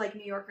Yorkers are like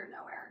New York or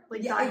nowhere.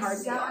 Like, die hard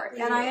New York.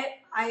 And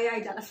I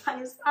identify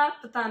as that.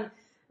 But then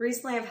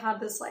recently I've had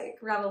this, like,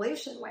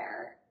 revelation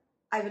where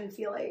I've been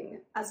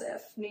feeling as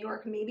if New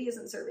York maybe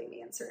isn't serving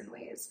me in certain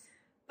ways.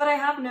 But I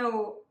have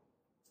no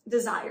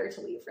desire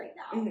to leave right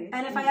now. Mm-hmm.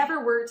 And if I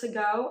ever were to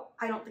go,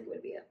 I don't think it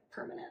would be a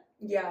permanent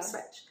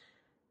switch.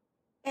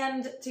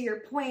 And to your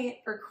point,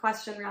 or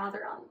question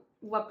rather, on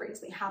what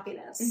brings me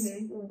happiness,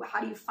 how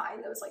do you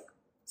find those, like,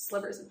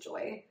 slivers of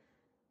joy?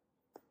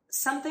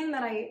 Something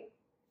that I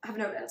have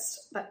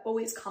noticed that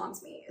always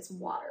calms me is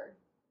water.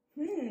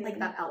 Like,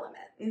 that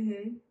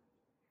element.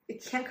 You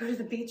can't go to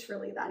the beach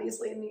really that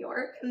easily in New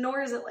York,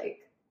 nor is it,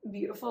 like,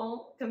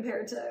 beautiful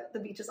compared to the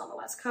beaches on the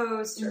West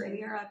Coast or in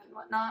Europe and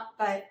whatnot.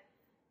 But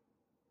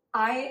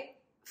I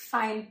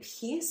find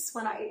peace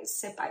when I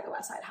sit by the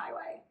West Side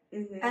Highway.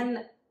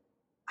 And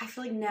I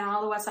feel like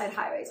now the West Side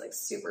Highway is, like,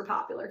 super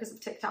popular because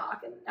of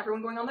TikTok and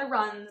everyone going on their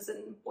runs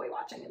and boy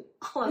watching and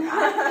all of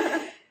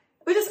that,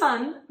 which is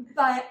fun.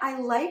 But I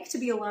like to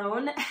be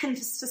alone and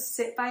just to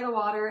sit by the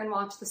water and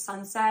watch the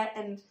sunset.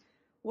 And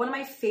one of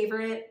my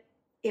favorite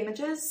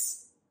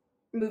images,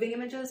 moving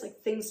images,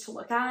 like, things to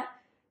look at,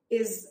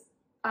 is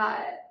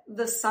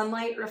the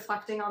sunlight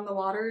reflecting on the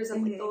waters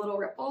and, like, the little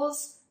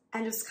ripples,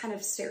 and just kind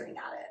of staring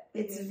at it.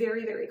 It's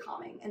very, very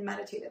calming and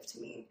meditative to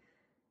me.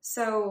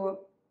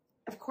 So,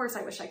 of course,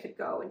 I wish I could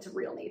go into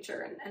real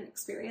nature and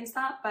experience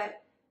that,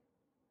 but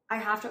I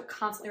have to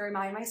constantly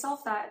remind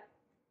myself that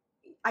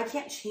I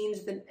can't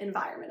change the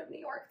environment of New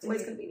York. It's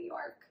always going to be New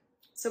York.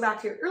 So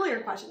back to your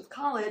earlier question with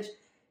college,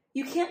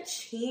 you can't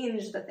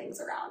change the things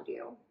around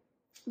you,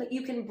 but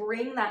you can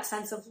bring that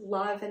sense of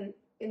love and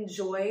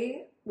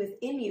joy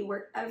within you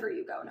wherever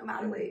you go, no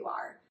matter where you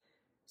are.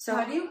 So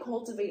how do you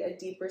cultivate a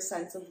deeper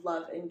sense of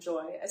love and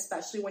joy,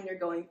 especially when you're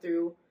going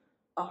through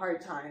a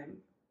hard time?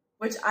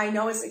 Which I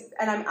know is,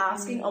 and I'm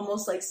asking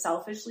almost, like,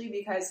 selfishly,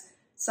 because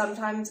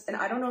sometimes, and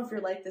I don't know if you're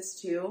like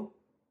this too,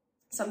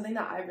 something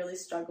that I really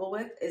struggle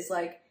with is,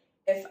 like,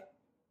 if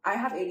I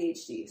have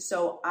ADHD,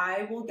 so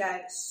I will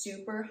get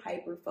super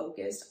hyper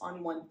focused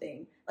on one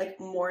thing, like,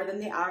 more than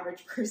the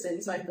average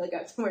person. So I feel like I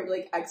have to work,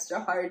 like, extra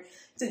hard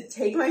to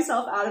take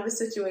myself out of a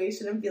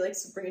situation and be like,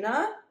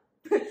 Sabrina,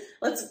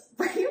 let's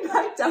bring you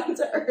back down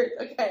to earth.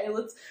 Okay,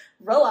 let's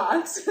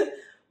relax.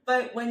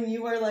 But when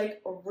you are,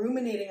 like,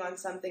 ruminating on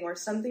something, or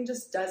something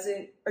just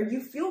doesn't, or you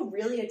feel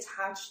really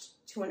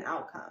attached to an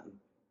outcome,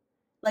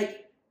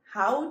 like,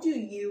 how do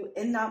you,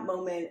 in that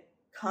moment,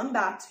 come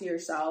back to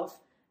yourself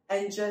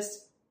and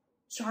just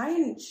try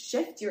and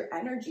shift your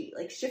energy,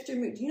 like, shift your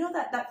mood? Do you know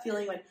that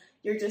feeling when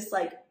you're just,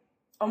 like,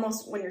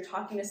 almost when you're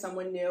talking to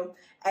someone new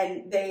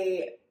and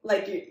they,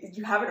 like,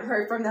 you haven't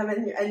heard from them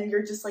and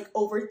you're just, like,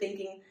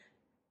 overthinking,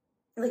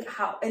 like,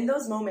 how, in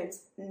those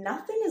moments,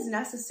 nothing is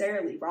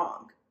necessarily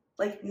wrong.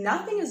 Like,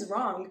 nothing is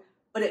wrong,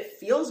 but it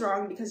feels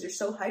wrong because you're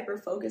so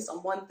hyper-focused on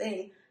one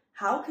thing.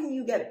 How can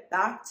you get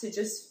back to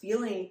just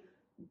feeling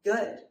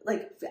good?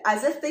 Like,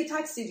 as if they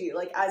texted you.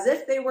 Like, as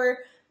if they were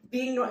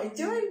being... Do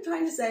you know what I'm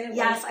trying to say?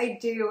 Yes, like, I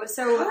do.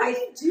 So how do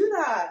you do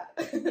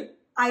that?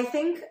 I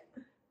think...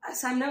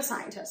 So I'm no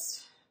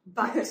scientist,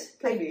 but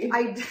I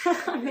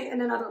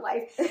in another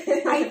life,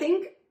 I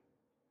think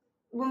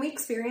when we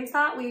experience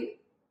that,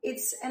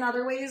 it's in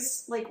other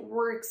ways, like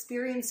we're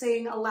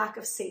experiencing a lack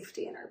of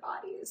safety in our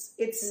bodies.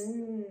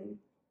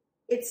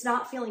 It's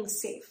not feeling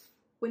safe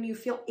when you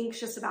feel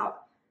anxious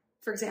about,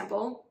 for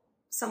example,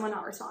 someone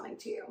not responding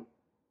to you.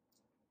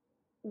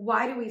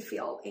 Why do we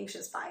feel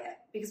anxious by it?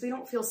 Because we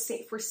don't feel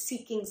safe. We're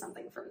seeking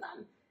something from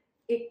them.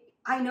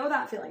 I know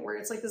that feeling where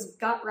it's like this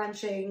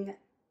gut-wrenching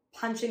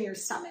punch in your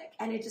stomach.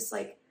 And it just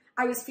like,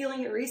 I was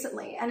feeling it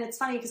recently. And it's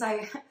funny because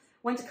I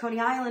went to Coney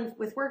Island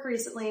with work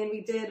recently and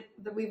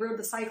we rode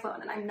the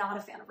Cyclone, and I'm not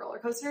a fan of roller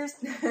coasters,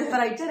 but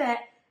I did it.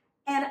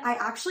 And I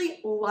actually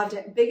loved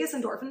it. Biggest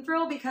endorphin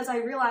thrill, because I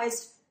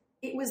realized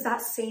it was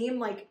that same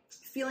like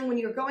feeling when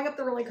you're going up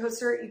the roller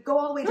coaster, you go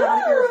all the way down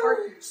and your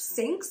heart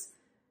sinks,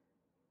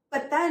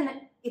 but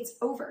then it's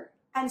over.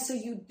 And so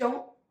you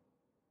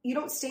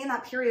don't stay in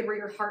that period where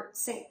your heart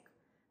sinks.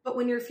 But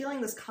when you're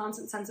feeling this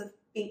constant sense of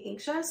being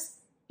anxious,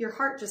 your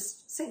heart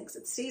just sinks.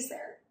 It stays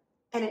there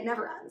and it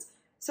never ends.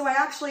 So I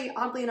actually,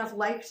 oddly enough,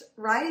 liked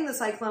riding the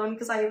Cyclone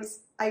because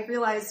I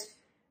realized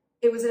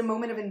it was a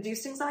moment of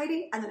induced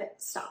anxiety and then it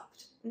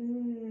stopped.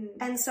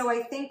 And so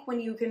I think when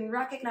you can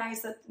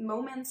recognize that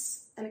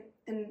moments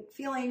and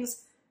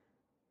feelings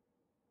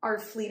are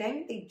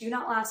fleeting, they do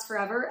not last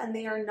forever, and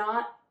they are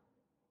not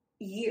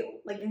you.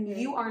 Like,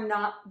 you are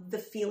not the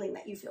feeling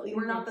that you feel. You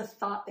are not the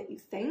thought that you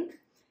think.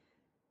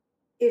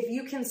 If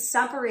you can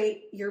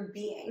separate your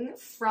being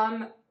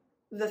from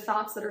the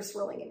thoughts that are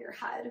swirling in your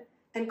head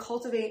and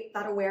cultivate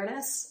that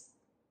awareness,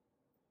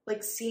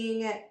 like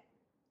seeing it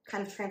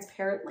kind of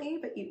transparently,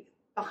 but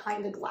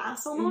behind a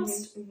glass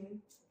almost,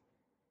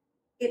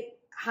 it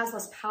has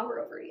less power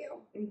over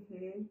you.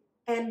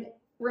 And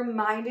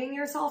reminding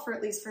yourself, or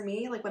at least for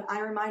me, like when I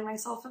remind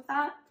myself of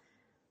that,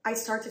 I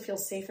start to feel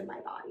safe in my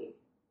body.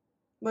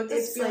 What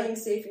does feeling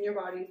safe in your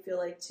body feel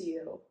like to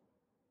you?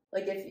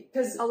 Like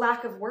because a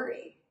lack of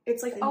worry.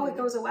 It's like, oh, it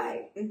goes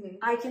away.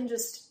 I can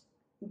just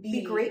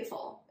be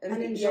grateful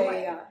and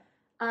enjoy.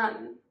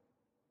 And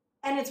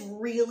it's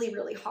really,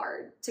 really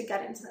hard to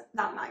get into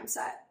that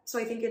mindset. So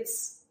I think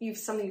it's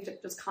something you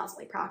just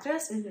constantly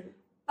practice.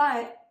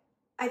 But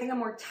I think a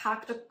more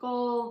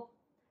tactical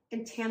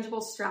and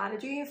tangible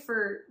strategy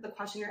for the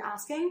question you're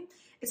asking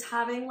is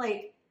having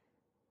like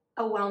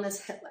a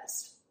wellness hit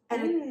list.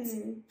 And it's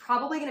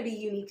probably going to be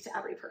unique to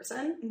every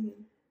person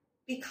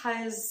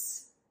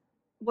because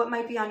what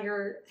might be on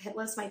your hit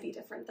list might be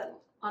different than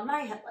on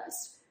my hit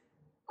list.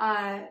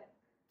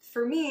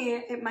 For me,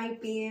 it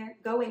might be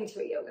going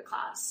to a yoga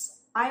class.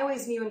 I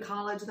always knew in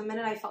college, the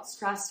minute I felt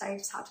stressed, I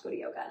just had to go to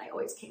yoga, and I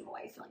always came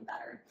away feeling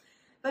better.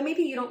 But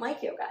maybe you don't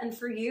like yoga, and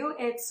for you,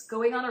 it's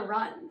going on a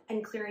run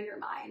and clearing your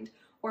mind,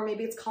 or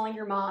maybe it's calling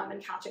your mom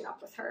and catching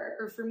up with her,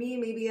 or for me,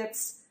 maybe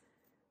it's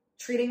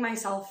treating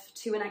myself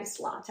to an iced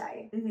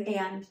latte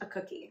and a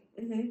cookie.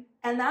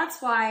 And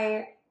that's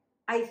why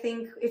I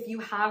think if you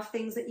have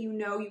things that you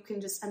know you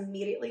can just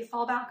immediately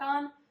fall back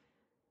on,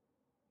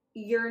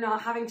 you're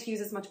not having to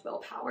use as much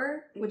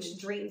willpower, which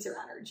drains your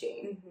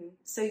energy.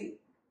 So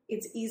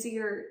it's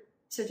easier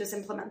to just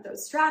implement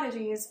those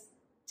strategies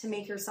to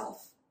make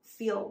yourself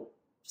feel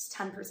just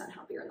 10%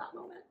 happier in that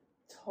moment.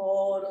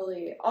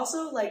 Totally.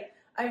 Also, like,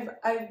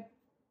 I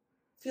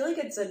feel like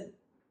it's a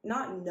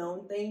not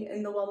known thing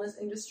in the wellness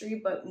industry,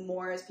 but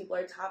more as people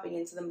are tapping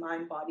into the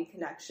mind-body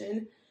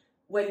connection.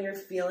 When you're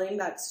feeling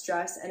that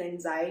stress and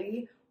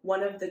anxiety,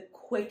 one of the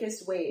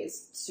quickest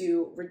ways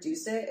to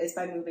reduce it is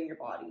by moving your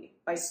body,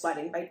 by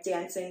sweating, by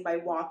dancing, by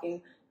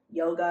walking,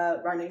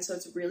 yoga, running. So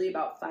it's really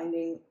about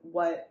finding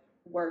what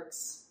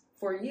works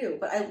for you.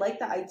 But I like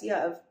the idea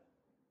of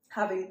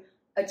having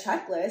a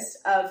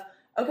checklist of,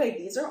 okay,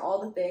 these are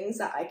all the things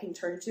that I can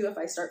turn to if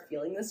I start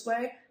feeling this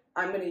way.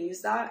 I'm going to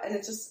use that. And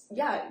it's just,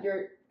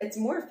 it's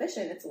more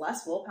efficient. It's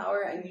less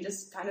willpower, and you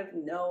just kind of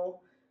know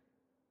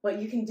what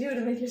you can do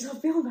to make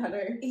yourself feel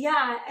better.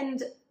 Yeah.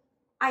 And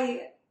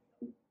I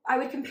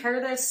would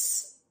compare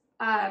this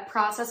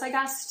process, I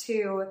guess,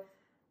 to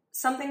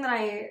something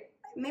that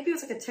maybe it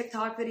was like a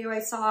TikTok video I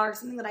saw or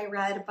something that I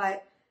read,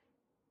 but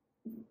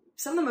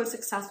some of the most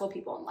successful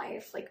people in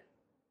life, like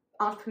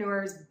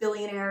entrepreneurs,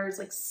 billionaires,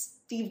 like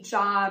Steve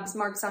Jobs,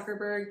 Mark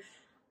Zuckerberg,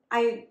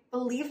 I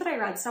believe that I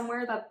read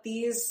somewhere that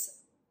these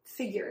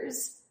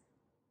figures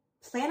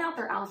plan out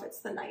their outfits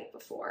the night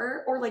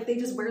before, or like they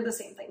just wear the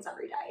same things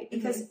every day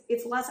because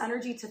it's less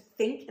energy to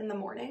think in the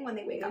morning when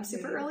they wake up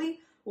super early.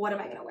 What am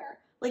I going to wear?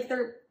 Like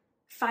they're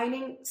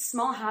finding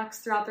small hacks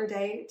throughout their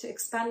day to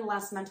expend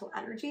less mental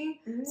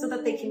energy so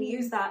that they can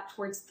use that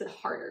towards the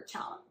harder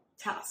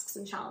tasks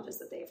and challenges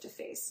that they have to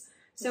face.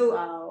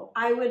 So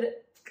I would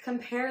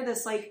compare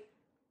this like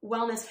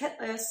wellness hit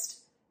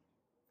list.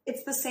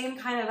 It's the same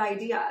kind of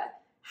idea,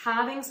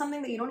 having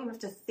something that you don't even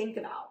have to think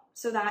about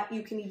so that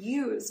you can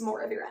use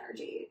more of your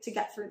energy to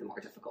get through the more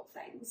difficult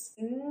things.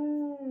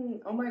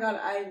 Oh my God,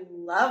 I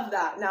love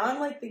that. Now I'm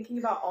like thinking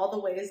about all the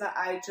ways that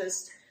I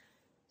just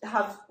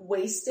have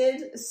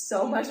wasted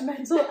so much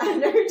mental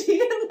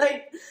energy and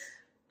like,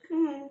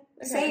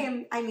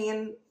 Same. I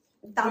mean,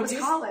 that was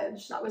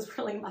college. That was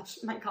really much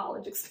my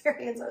college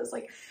experience. I was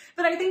like,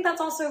 but I think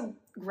that's also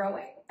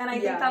growing. And I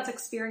think that's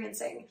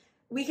experiencing.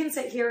 We can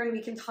sit here and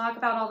we can talk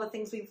about all the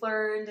things we've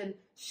learned and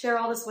share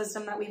all this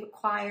wisdom that we've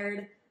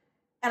acquired.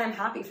 And I'm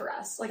happy for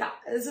us. Like,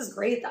 this is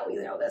great that we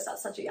know this at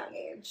such a young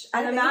age.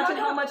 And imagine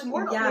how much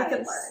more we can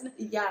learn.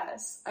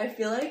 Yes. I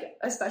feel like,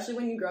 especially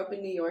when you grow up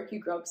in New York, you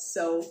grow up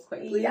so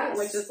quickly,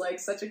 which is like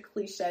such a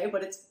cliche,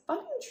 but it's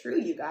fucking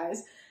true, you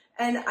guys.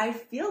 And I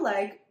feel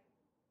like,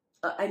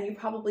 and you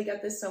probably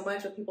get this so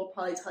much, but people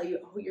probably tell you,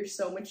 oh, you're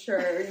so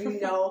mature, you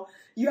know,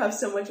 you have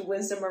so much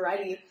wisdom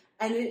already.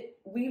 And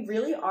we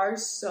really are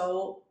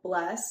so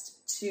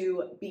blessed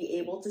to be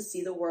able to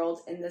see the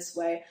world in this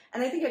way.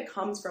 And I think it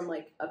comes from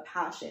like a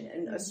passion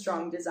and a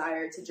strong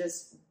desire to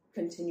just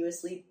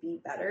continuously be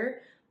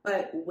better.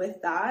 But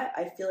with that,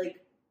 I feel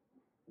like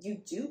you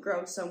do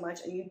grow so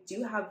much and you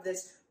do have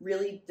this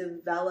really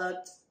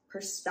developed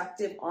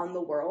perspective on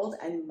the world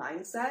and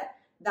mindset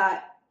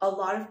that a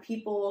lot of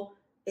people,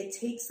 it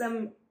takes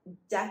them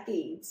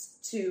decades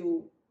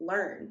to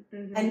learn.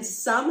 And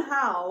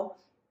somehow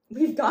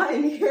we've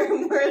gotten here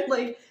and we're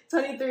like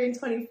 23 and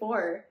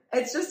 24.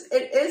 It's just,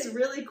 it is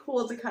really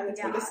cool to kind of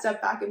take a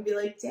step back and be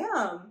like,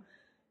 damn.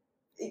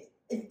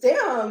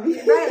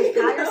 Right,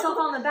 pat yourself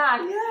on the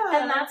back.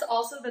 Yeah. And that's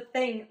also the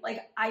thing,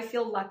 like, I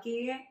feel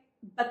lucky,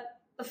 but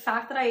the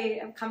fact that I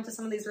have come to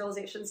some of these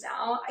realizations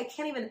now, I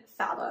can't even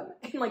fathom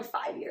in like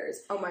 5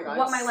 years. Oh my God.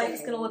 What my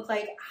life's going to look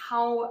like,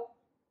 how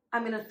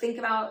I'm going to think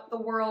about the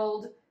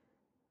world.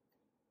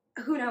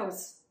 Who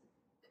knows?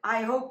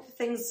 I hope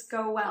things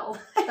go well.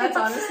 That's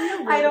honestly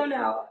I don't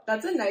know.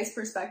 That's a nice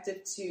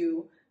perspective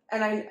too.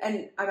 And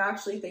I'm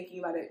actually thinking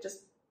about it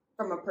just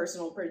from a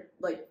personal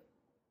like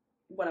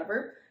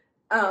whatever.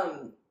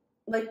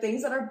 Like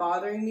things that are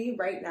bothering me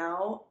right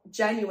now,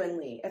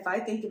 genuinely, if I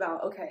think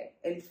about, okay,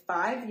 in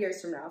 5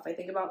 years from now, if I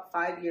think about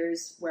 5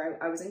 years where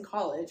I was in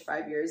college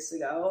 5 years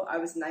ago, I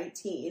was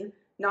 19,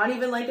 not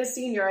even like a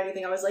senior or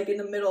anything. I was like in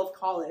the middle of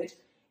college.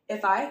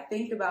 If I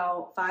think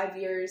about 5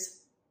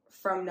 years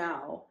from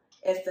now,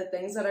 if the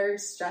things that are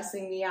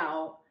stressing me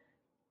out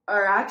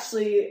are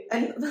actually,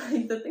 and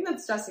like the thing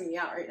that's stressing me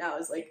out right now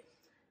is like,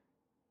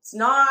 it's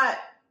not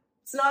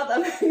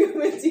that big of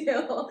a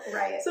deal.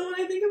 Right. So when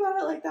I think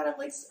about it like that, I'm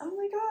like, oh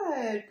my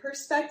God,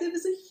 perspective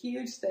is a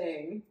huge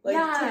thing.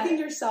 Like taking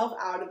yourself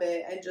out of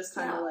it and just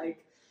kind of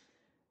like,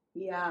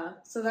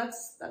 so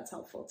that's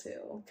helpful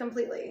too.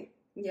 Completely.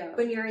 Yeah.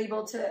 When you're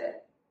able to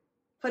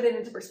put it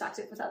into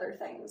perspective with other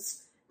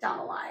things down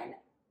the line.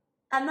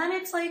 And then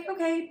it's like,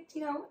 okay,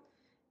 you know,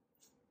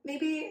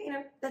 maybe, you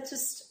know, that's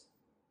just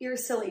your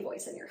silly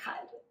voice in your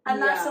head.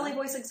 And that silly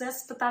voice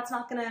exists, but that's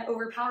not going to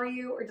overpower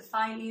you or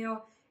define you.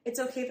 It's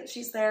okay that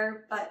she's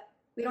there, but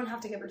we don't have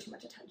to give her too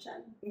much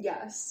attention.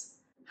 Yes.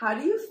 How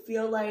do you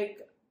feel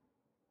like,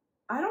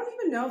 I don't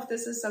even know if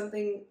this is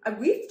something,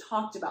 we've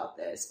talked about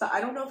this, but I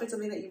don't know if it's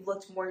something that you've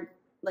looked more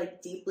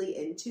like deeply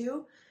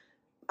into.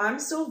 I'm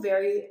still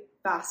very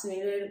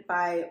fascinated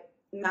by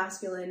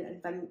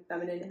masculine and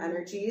feminine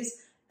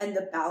energies and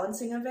the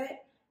balancing of it,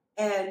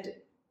 and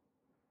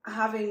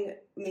having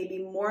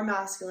maybe more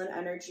masculine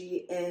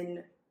energy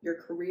in your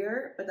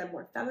career, but then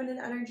more feminine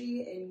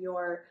energy in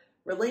your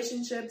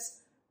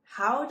relationships.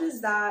 How do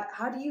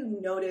you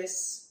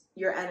notice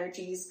your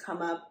energies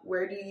come up?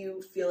 Where do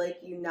you feel like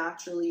you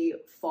naturally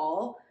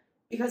fall?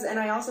 Because, and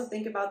I also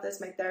think about this,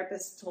 my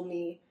therapist told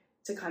me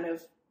to kind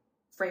of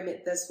frame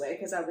it this way,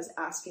 because I was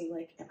asking,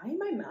 like, am I in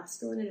my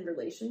masculine in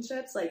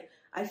relationships? Like,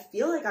 I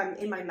feel like I'm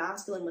in my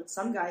masculine with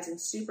some guys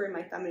and super in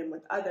my feminine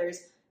with others.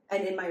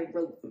 And in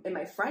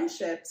my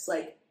friendships,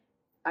 like,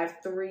 I have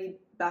 3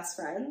 best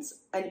friends,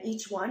 and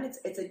each one,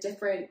 it's a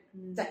different,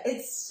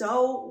 it's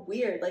so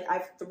weird. Like, I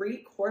have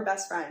 3 core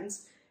best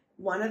friends.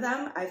 One of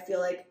them, I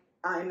feel like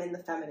I'm in the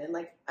feminine.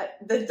 Like,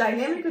 the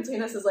dynamic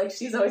between us is like,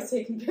 she's always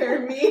taking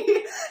care of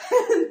me.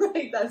 And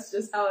like, that's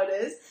just how it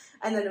is.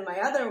 And then in my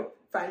other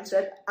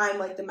friendship, I'm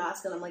like the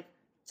masculine. I'm like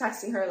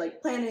texting her,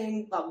 like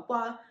planning, blah, blah,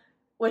 blah,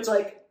 which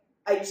like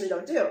I usually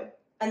don't do.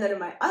 And then in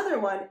my other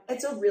one,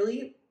 it's a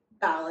really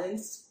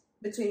balanced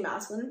between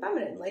masculine and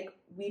feminine. Like,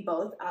 we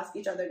both ask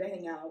each other to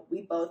hang out.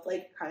 We both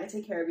like kind of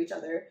take care of each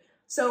other.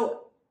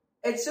 So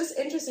it's just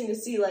interesting to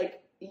see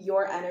like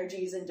your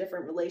energies in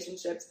different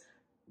relationships,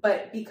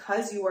 but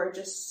because you are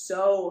just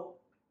so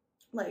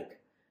like,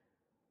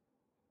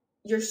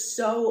 you're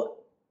so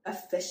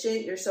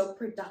efficient, you're so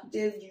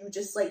productive, you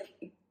just like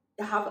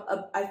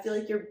I feel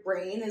like your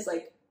brain is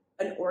like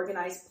an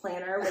organized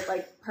planner with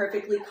like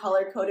perfectly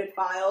color-coded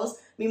files.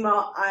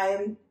 Meanwhile,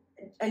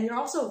 and you're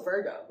also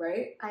Virgo,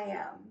 right? I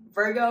am.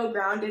 Virgo,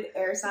 grounded,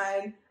 air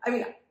sign. I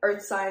mean,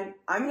 earth sign.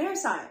 I'm an air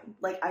sign.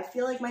 Like, I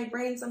feel like my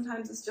brain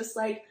sometimes is just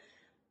like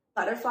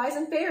butterflies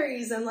and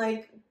fairies and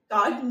like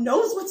God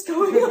knows what's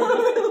going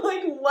on.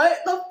 Like, what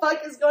the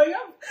fuck is going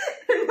on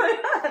in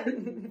my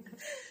head?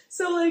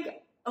 So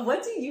like,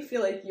 what do you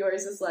feel like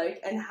yours is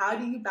like, and how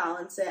do you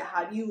balance it?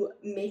 How do you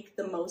make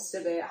the most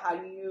of it? How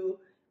do you,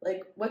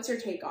 like, what's your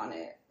take on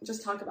it?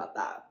 Just talk about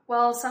that.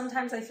 Well,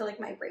 sometimes I feel like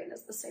my brain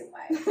is the same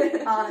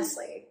way,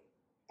 honestly.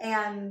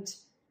 And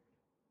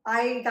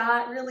I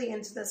got really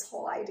into this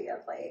whole idea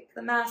of like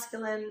the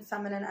masculine,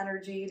 feminine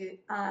energy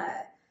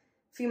a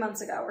few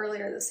months ago,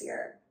 earlier this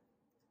year.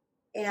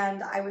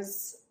 And I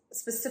was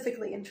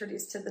specifically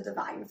introduced to the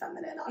divine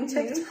feminine on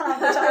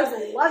TikTok, which I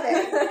was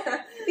loving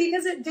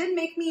because it did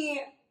make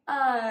me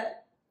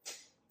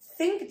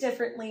think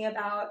differently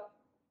about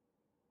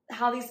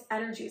how these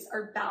energies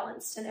are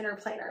balanced and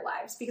interplay in our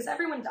lives, because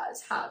everyone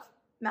does have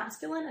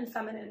masculine and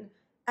feminine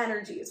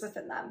energies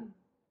within them.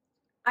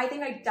 I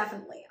think I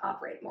definitely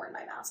operate more in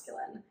my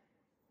masculine.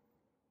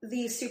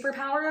 The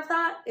superpower of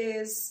that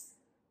is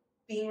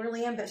being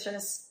really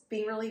ambitious,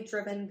 being really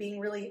driven, being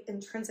really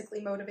intrinsically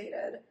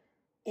motivated,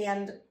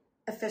 and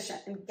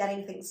efficient in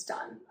getting things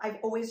done. I've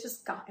always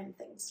just gotten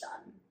things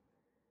done.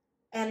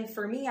 And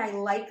for me, I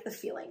like the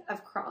feeling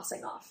of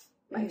crossing off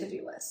my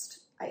to-do list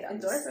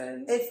items.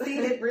 Endorphins.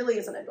 It really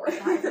is an endorphin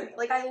high for me.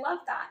 Like, I love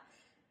that.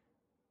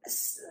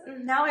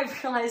 Now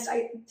I've realized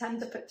I tend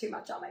to put too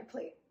much on my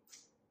plate.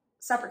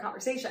 Separate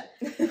conversation.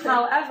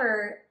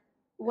 However,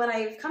 when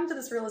I've come to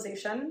this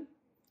realization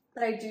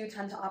that I do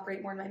tend to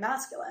operate more in my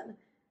masculine,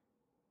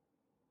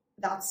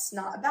 that's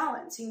not a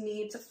balance. You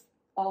need to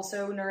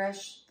also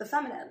nourish the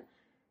feminine.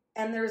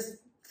 And there's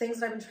things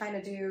that I've been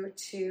trying to do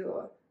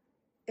to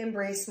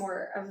embrace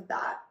more of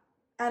that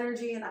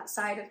energy and that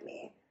side of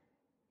me.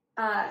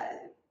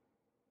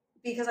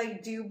 Because I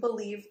do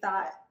believe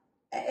that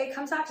it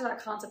comes back to that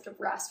concept of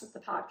rest with the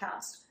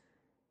podcast.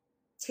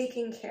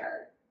 Taking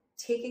care,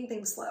 taking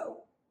things slow,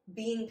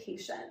 being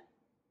patient,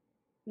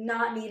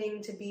 not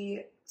needing to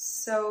be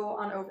so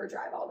on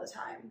overdrive all the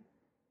time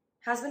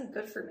has been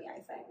good for me,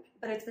 I think.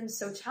 But it's been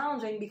so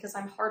challenging because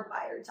I'm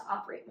hardwired to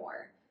operate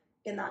more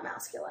in that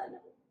masculine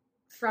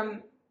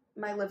from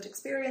my lived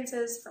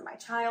experiences, from my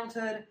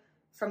childhood,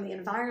 from the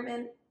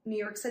environment, New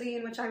York City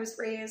in which I was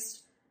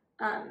raised.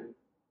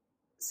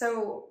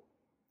 So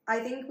I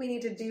think we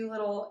need to do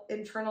little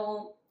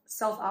internal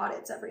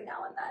self-audits every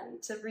now and then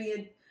to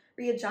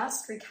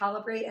readjust,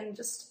 recalibrate, and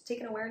just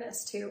take an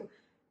awareness to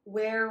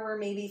where we're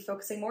maybe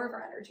focusing more of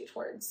our energy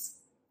towards.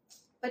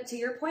 But to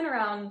your point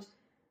around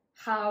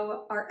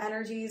how our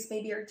energies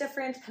maybe are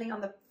different depending on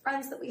the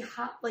friends that we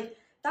have, like,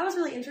 that was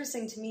really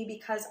interesting to me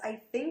because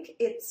I think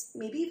it's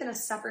maybe even a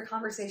separate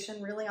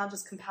conversation really on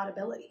just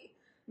compatibility,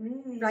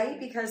 right?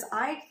 Because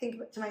I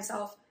think to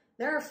myself,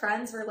 there are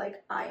friends where,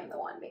 like, I am the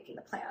one making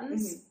the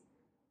plans.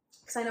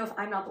 Because I know if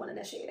I'm not the one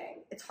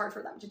initiating, it's hard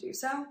for them to do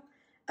so.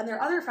 And there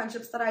are other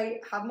friendships that I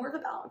have more of a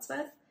balance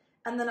with.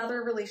 And then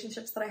other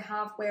relationships that I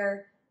have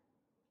where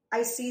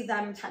I see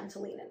them tend to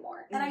lean in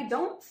more. And I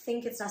don't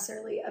think it's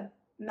necessarily a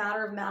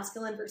matter of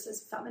masculine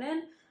versus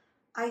feminine.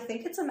 I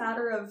think it's a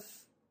matter of,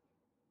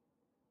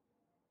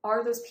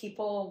 are those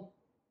people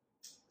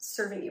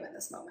serving you in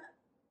this moment?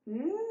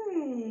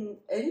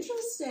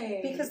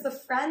 Interesting. Because the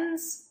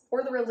friends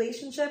or the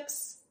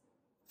relationships,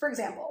 for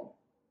example,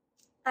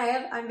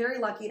 I'm very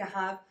lucky to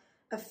have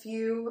a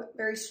few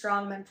very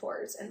strong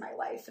mentors in my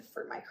life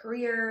for my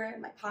career and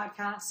my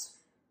podcast.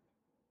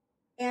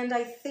 And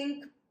I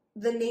think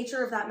the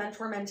nature of that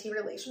mentor-mentee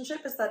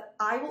relationship is that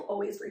I will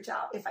always reach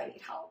out if I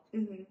need help.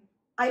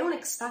 I don't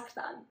expect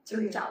them to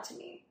reach out to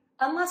me.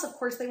 Unless, of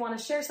course, they want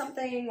to share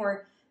something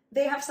or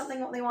they have something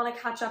that they want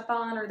to catch up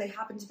on or they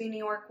happen to be in New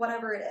York,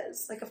 whatever it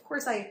is. Like, of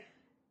course, I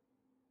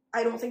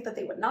don't think that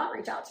they would not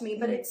reach out to me,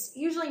 but it's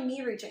usually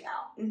me reaching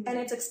out. And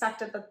it's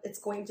expected that it's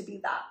going to be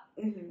that.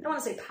 I don't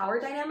want to say power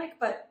dynamic,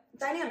 but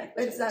dynamic.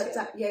 It's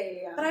that,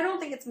 yeah. But I don't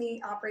think it's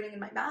me operating in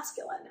my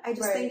masculine. I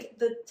just think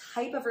the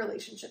type of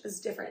relationship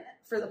is different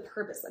for the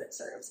purpose that it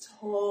serves.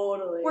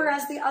 Totally.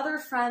 Whereas the other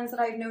friends that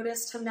I've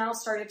noticed have now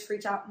started to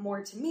reach out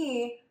more to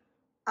me,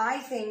 I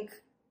think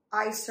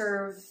I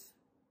serve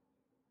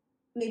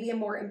maybe a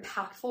more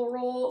impactful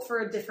role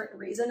for a different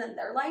reason in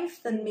their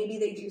life than maybe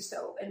they do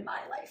so in my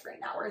life right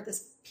now or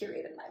this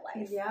period in my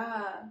life.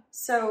 Yeah.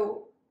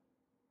 So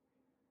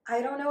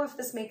I don't know if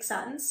this makes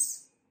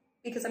sense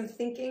because I'm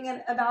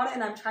thinking about it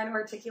and I'm trying to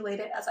articulate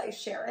it as I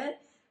share it,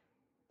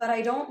 but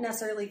I don't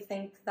necessarily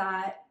think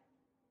that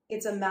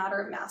it's a matter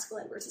of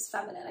masculine versus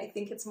feminine. I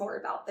think it's more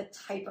about the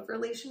type of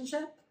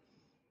relationship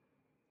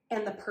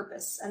and the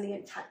purpose and the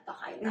intent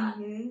behind that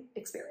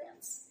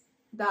experience.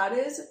 That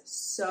is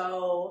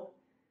so...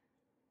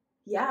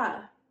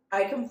 Yeah,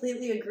 I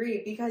completely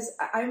agree because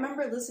I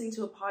remember listening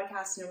to a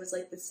podcast and it was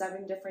like the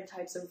 7 different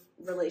types of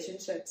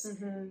relationships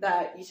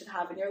that you should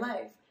have in your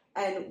life.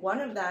 And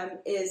one of them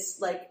is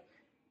like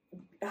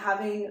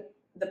having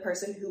the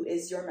person who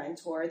is your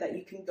mentor that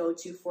you can go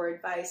to for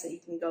advice, that you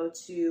can go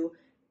to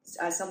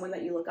someone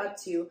that you look up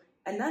to.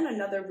 And then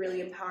another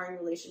really empowering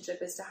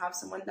relationship is to have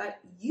someone that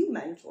you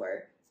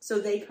mentor so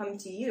they come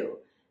to you.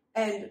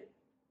 And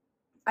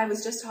I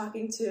was just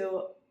talking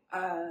to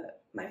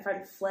my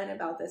friend Flynn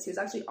about this. He was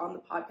actually on the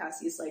podcast.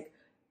 He's like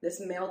this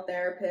male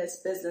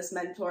therapist, business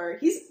mentor.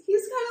 He's kind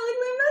of like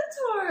my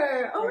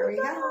mentor. Oh my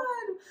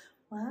God.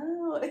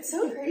 Wow. It's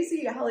so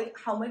crazy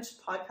how much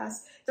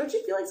podcast. Don't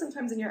you feel like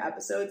sometimes in your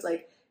episodes,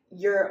 like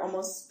you're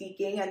almost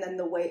speaking and then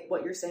the way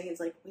what you're saying is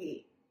like,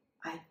 wait,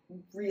 I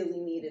really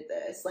needed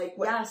this. Like,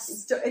 what,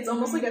 yes. It's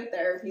almost like a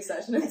therapy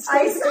session. It's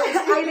I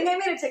think I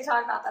made a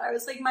TikTok about that. I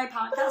was like, my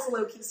podcast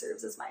low-key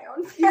serves as my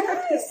own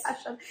therapy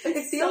session.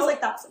 It feels like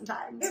that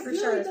sometimes, it for really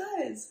sure.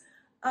 does.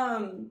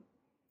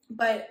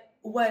 But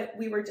what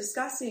we were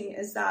discussing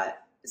is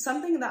that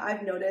something that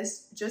I've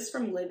noticed just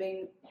from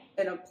living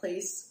in a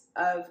place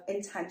of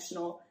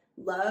intentional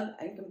love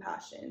and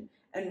compassion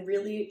and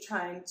really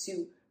trying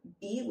to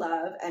be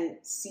love and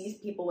see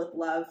people with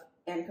love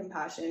and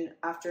compassion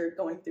after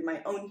going through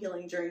my own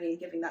healing journey and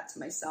giving that to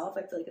myself.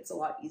 I feel like it's a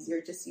lot easier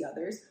to see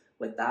others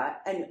with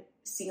that, and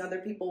seeing other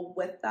people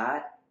with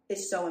that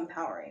is so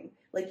empowering.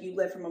 Like, you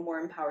live from a more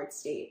empowered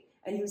state.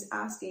 And he was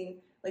asking,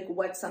 like,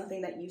 what's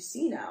something that you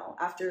see now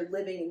after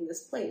living in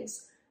this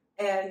place?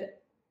 And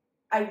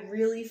I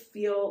really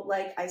feel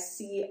like I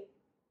see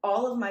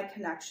all of my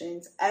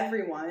connections,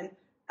 everyone,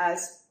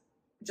 as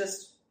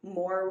just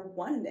more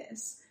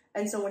oneness.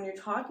 And so when you're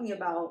talking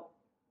about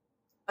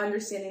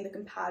understanding the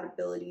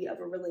compatibility of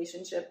a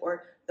relationship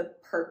or the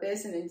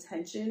purpose and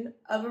intention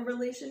of a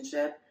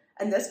relationship,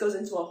 and this goes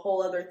into a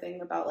whole other thing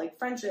about like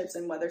friendships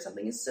and whether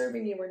something is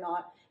serving you or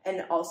not,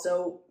 and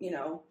also, you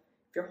know,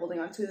 if you're holding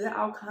on to the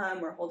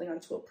outcome or holding on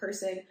to a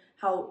person,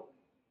 how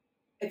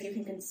if you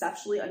can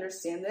conceptually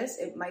understand this,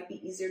 it might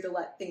be easier to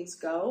let things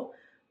go.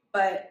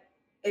 But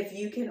if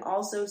you can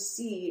also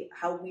see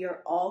how we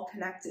are all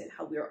connected,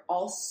 how we are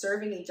all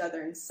serving each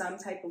other in some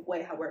type of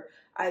way, how we're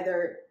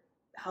either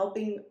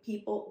helping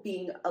people,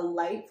 being a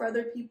light for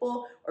other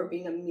people, or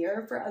being a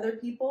mirror for other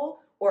people,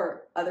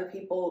 or other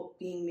people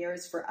being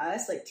mirrors for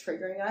us, like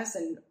triggering us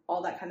and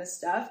all that kind of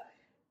stuff.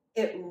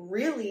 It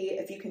really,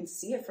 if you can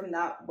see it from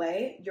that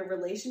way, your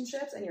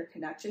relationships and your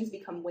connections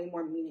become way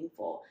more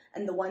meaningful.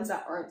 And the ones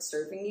that aren't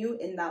serving you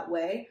in that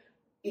way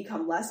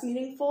become less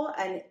meaningful.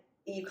 And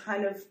you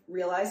kind of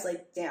realize,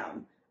 like,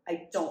 damn,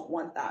 I don't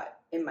want that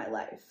in my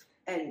life.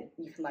 And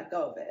you can let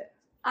go of it.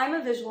 I'm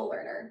a visual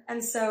learner.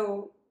 And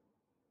so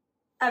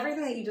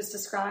everything that you just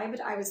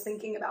described, I was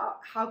thinking about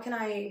how can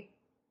I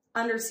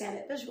understand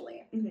it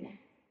visually? Mm-hmm.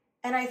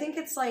 And I think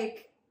it's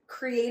like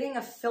creating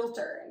a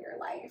filter in your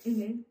life.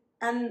 Mm-hmm.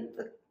 And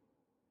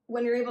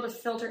when you're able to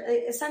filter,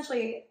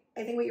 essentially,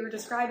 I think what you were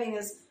describing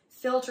is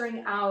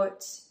filtering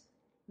out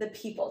the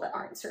people that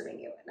aren't serving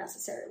you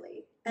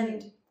necessarily.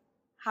 And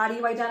how do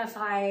you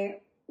identify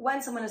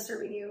when someone is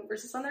serving you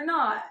versus when they're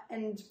not?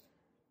 And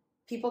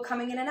people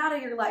coming in and out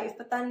of your life.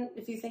 But then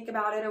if you think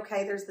about it,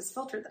 okay, there's this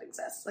filter that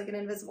exists, like an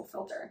invisible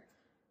filter.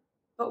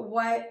 But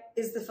what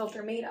is the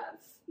filter made of?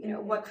 You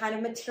know, what kind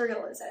of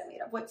material is it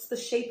made of? What's the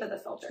shape of the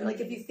filter? Like,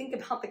 if you think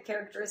about the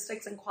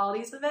characteristics and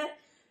qualities of it,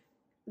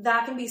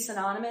 that can be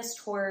synonymous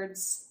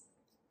towards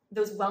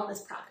those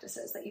wellness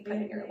practices that you put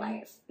in your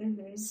life.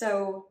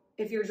 So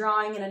if you're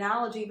drawing an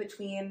analogy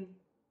between,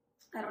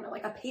 I don't know,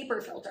 like a paper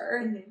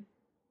filter,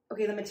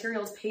 okay, the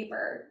material is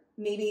paper.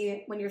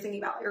 Maybe when you're thinking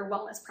about your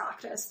wellness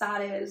practice,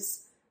 that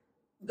is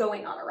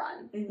going on a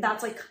run.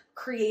 That's like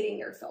creating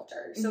your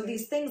filter. So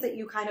these things that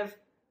you kind of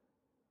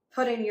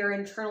put in your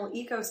internal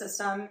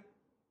ecosystem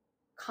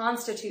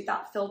constitute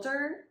that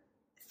filter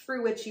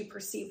through which you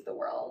perceive the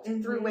world,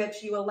 through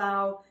which you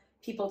allow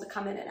people to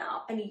come in and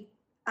out. And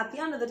at the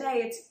end of the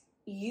day, it's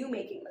you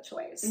making the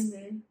choice.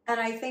 And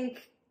I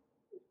think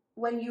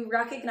when you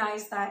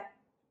recognize that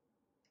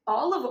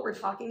all of what we're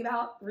talking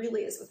about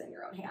really is within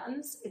your own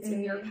hands, it's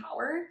in your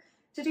power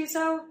to do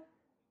so,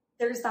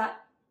 there's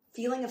that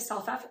feeling of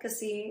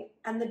self-efficacy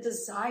and the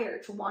desire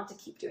to want to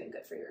keep doing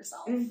good for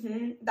yourself.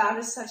 That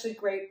is such a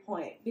great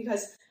point,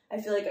 because I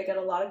feel like I get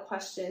a lot of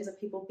questions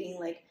of people being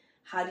like,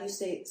 how do you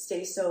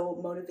stay so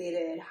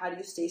motivated? How do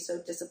you stay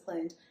so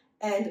disciplined?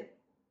 And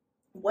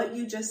what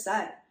you just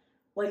said,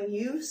 when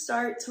you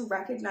start to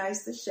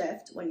recognize the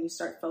shift, when you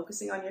start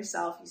focusing on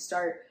yourself, you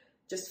start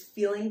just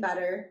feeling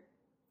better,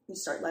 you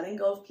start letting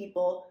go of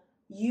people,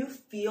 you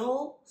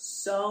feel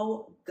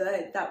so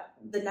good that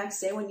the next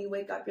day when you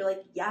wake up, you're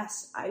like,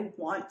 yes, I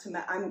want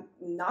to, I'm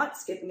not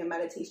skipping a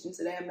meditation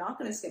today. I'm not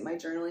going to skip my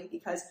journaling,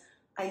 because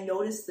I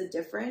notice the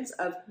difference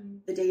of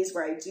the days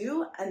where I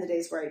do and the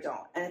days where I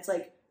don't. And it's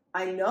like,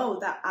 I know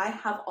that I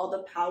have all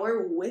the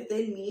power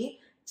within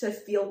me to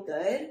feel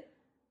good.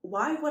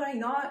 Why would I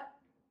not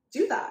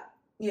do that?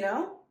 You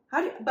know?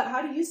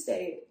 How do you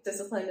stay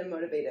disciplined and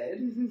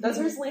motivated? That's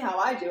personally how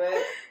I do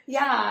it.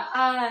 Yeah.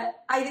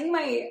 I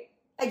think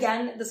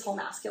again, this whole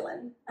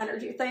masculine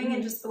energy thing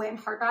and just the way I'm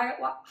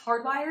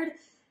hardwired,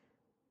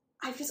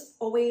 I've just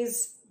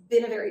always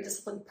been a very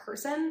disciplined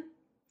person.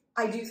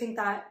 I do think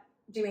that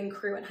doing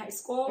crew in high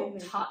school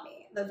taught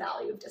me the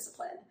value of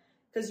discipline,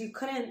 because you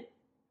couldn't,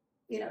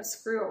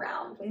 screw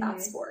around with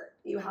that sport.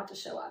 You had to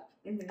show up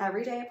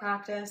every day at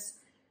practice.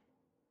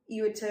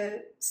 You had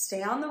to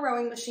stay on the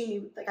rowing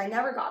machine. I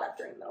never got up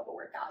during the middle of a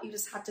workout. You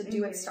just had to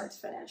do it start to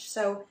finish.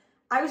 So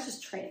I was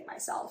just training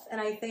myself. And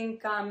I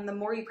think the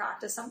more you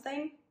practice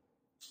something,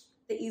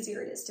 the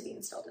easier it is to be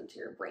instilled into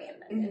your brain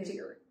and into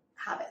your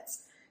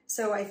habits.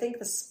 So I think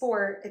the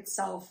sport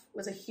itself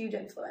was a huge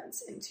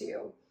influence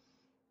into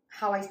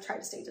how I try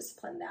to stay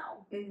disciplined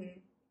now.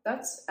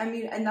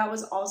 And that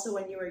was also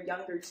when you were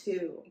younger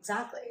too.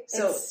 Exactly.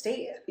 So it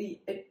stayed.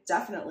 It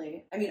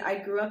definitely. I mean, I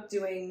grew up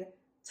doing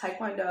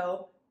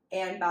Taekwondo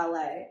and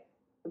ballet.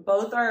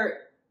 Both are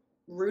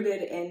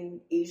rooted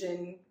in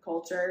Asian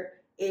culture.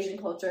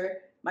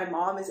 My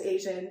mom is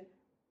Asian.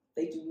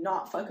 They do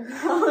not fuck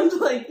around.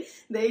 Like,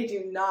 they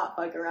do not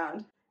fuck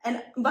around.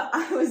 But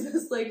I was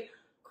this, like,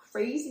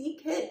 crazy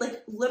kid,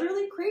 like,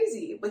 literally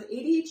crazy with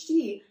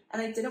ADHD,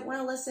 and I didn't want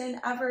to listen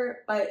ever,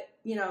 but,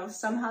 you know,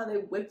 somehow they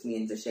whipped me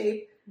into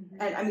shape.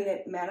 And I mean,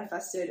 it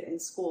manifested in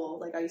school.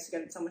 Like, I used to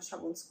get in so much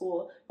trouble in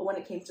school, but when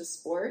it came to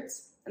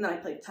sports, and then I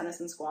played tennis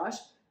and squash,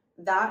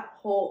 that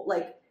whole,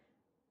 like,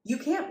 you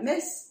can't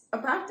miss a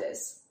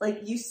practice.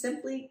 Like, you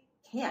simply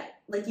can't.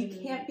 Like, you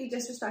can't be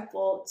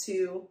disrespectful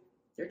to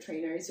your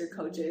trainers, your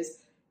coaches.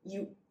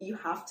 You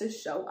have to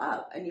show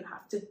up, and you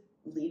have to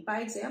lead by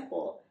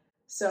example.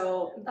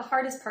 So the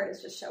hardest part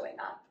is just showing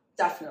up.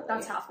 Definitely.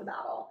 That's half the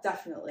battle.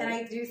 Definitely. And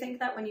I do think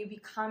that when you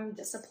become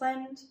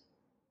disciplined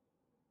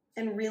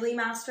and really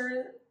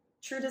master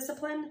true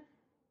discipline,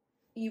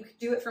 you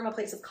do it from a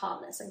place of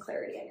calmness and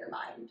clarity in your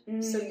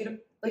mind. So you don't,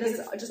 like, it's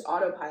just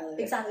autopilot.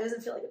 Exactly. It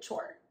doesn't feel like a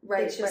chore.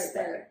 Right. It's just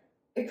there.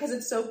 Because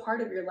it's so part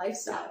of your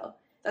lifestyle.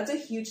 That's a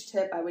huge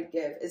tip I would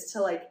give, is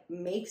to, like,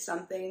 make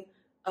something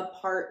a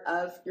part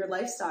of your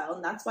lifestyle.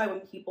 And that's why when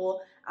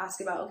people ask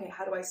about, okay,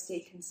 how do I stay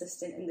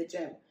consistent in the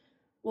gym?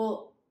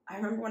 Well, I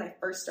remember when I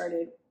first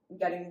started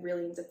getting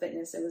really into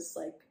fitness, it was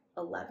like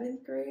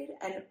 11th grade.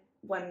 And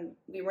when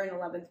we were in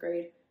 11th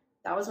grade,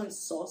 that was when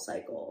Soul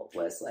Cycle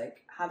was,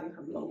 like, having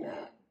her moment.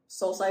 Yeah.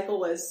 Soul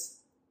Cycle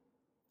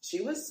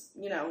she was,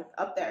 you know,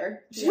 up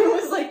there. She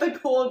was, like, the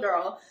cool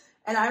girl.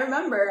 And I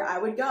remember I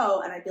would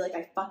go and I'd be like,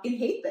 I fucking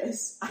hate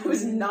this. I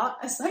was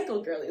not a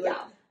cycle girly. Like,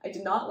 I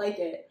did not like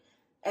it.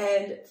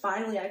 And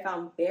finally I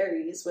found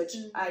berries, which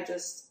I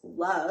just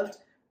loved.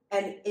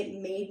 And it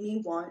made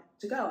me want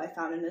to go. I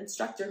found an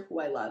instructor who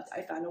I loved.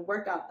 I found a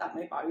workout that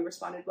my body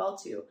responded well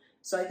to.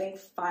 So I think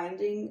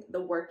finding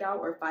the workout,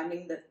 or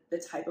finding the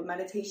type of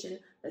meditation,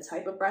 the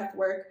type of breath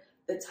work,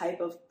 the type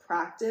of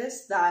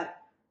practice that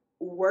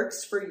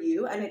works for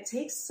you, and it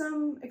takes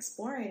some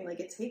exploring, like,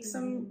 it takes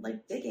some,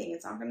 like, digging.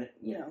 It's not gonna,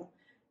 you know,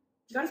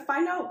 you gotta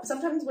find out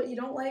sometimes what you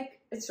don't like.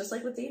 It's just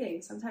like with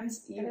dating.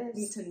 Sometimes you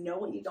need to know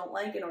what you don't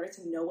like in order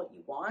to know what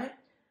you want.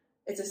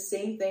 It's the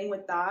same thing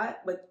with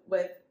that, with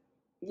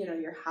you know,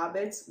 your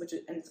habits,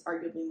 and it's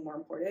arguably more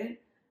important,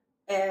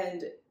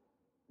 and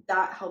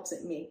that helps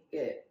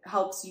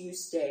helps you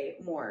stay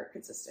more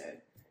consistent.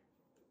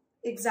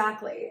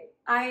 Exactly.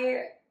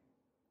 I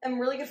am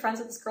really good friends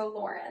with this girl,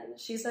 Lauren.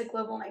 She's a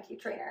global Nike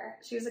trainer.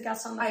 She was a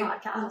guest on the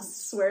podcast. I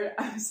swear,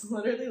 I was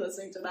literally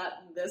listening to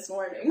that this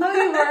morning. Oh,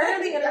 you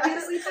were? The interview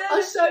that we did?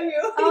 I'll show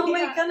you. Oh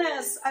my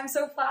goodness. I'm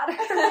so flattered.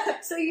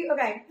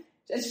 Okay.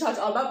 And she talks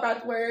all about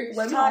breath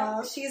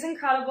work. She's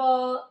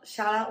incredible.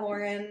 Shout out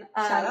Lauren.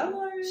 Shout out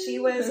Lauren. She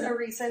was a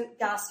recent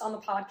guest on the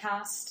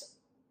podcast.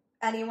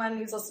 Anyone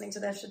who's listening to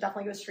this should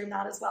definitely go stream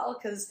that as well,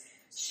 because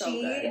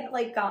she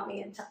like got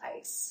me into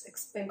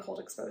ice and cold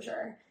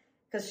exposure,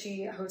 because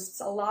she hosts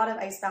a lot of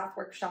ice bath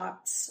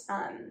workshops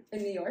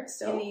in New York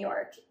still. In New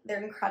York.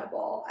 They're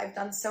incredible. I've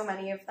done so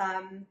many of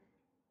them.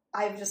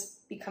 I've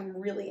just become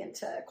really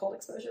into cold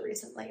exposure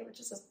recently, which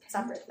is a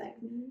separate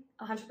thing.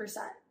 100%.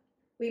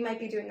 We might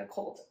be doing a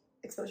cold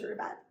exposure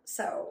event,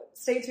 so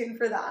stay tuned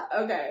for that.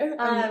 Okay. I'm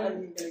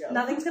gonna go.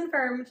 Nothing's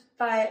confirmed,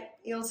 but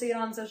you'll see it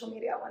on social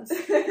media once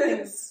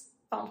things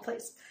fall into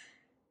place.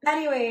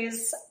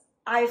 Anyways,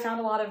 I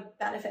found a lot of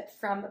benefit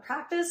from the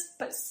practice,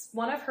 but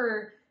one of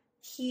her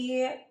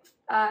key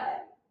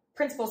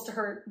principles to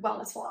her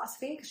wellness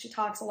philosophy, because she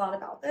talks a lot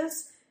about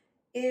this,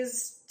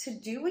 is to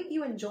do what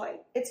you enjoy.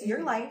 It's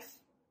your life.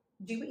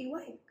 Do what you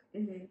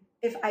like.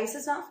 If ice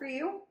is not for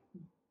you,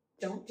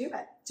 don't do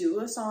it. Do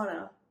a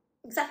sauna.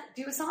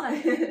 Exactly. Do a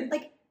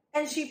sauna.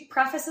 And she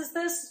prefaces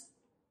this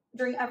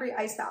during every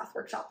ice bath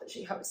workshop that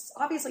she hosts.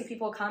 Obviously,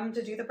 people come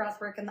to do the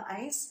breath work in the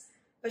ice,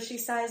 but she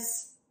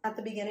says at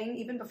the beginning,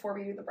 even before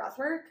we do the breath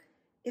work,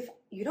 if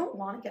you don't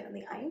want to get in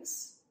the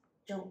ice,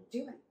 don't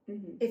do it.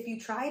 If you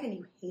tried and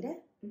you hate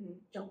it,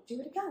 don't do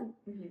it again.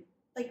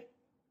 Like,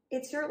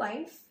 it's your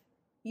life.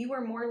 You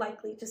are more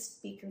likely to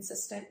be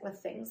consistent with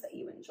things that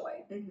you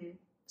enjoy.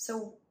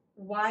 So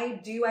why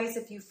do ice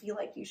if you feel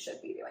like you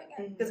should be doing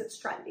it? Because it's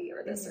trendy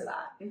or this or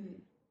that.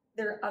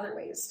 There are other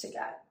ways to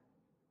get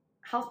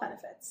health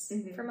benefits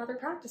from other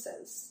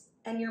practices.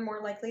 And you're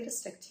more likely to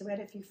stick to it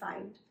if you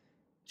find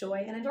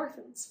joy and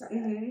endorphins from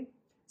it.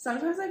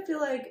 Sometimes I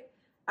feel like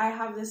I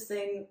have this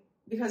thing,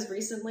 because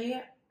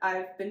recently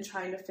I've been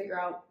trying to figure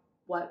out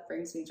what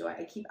brings me joy.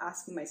 I keep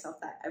asking myself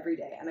that every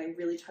day, and I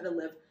really try to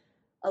live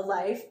a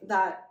life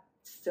that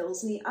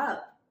fills me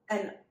up.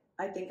 And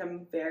I think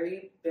I'm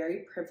very,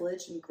 very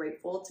privileged and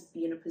grateful to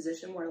be in a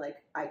position where, like,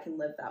 I can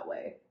live that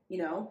way, you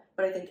know?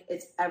 But I think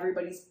it's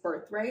everybody's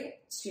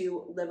birthright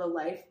to live a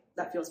life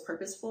that feels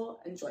purposeful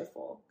and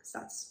joyful, because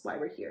that's why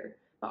we're here.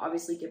 But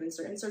obviously, given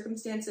certain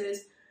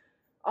circumstances,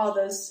 all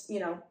those, you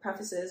know,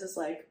 prefaces is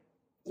like,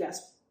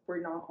 yes, we're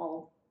not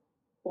all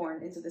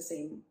born into the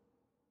same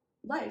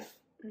life.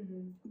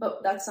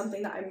 But that's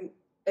something that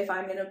if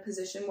I'm in a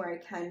position where I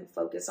can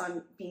focus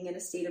on being in a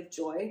state of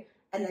joy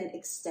and then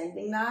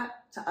extending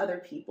that to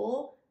other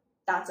people,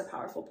 that's a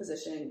powerful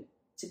position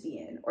to be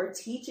in. Or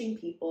teaching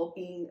people,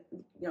 being,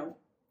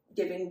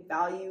 giving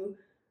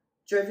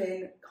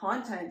value-driven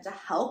content to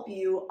help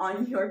you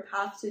on your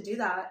path to do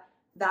that,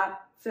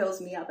 that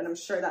fills me up. And I'm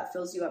sure that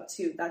fills you up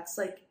too. That's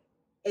like,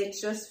 it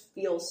just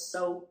feels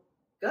so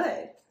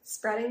good.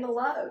 Spreading the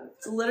love.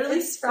 It's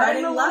literally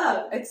spreading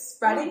love. It's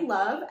spreading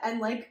love, and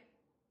like,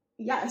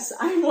 yes,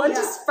 I want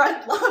to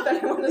spread love and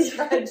I want to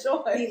spread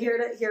joy. You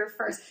heard it here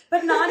first.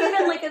 But not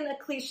even like in a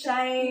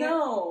cliche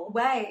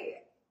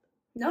way.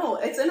 No,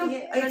 it's in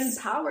an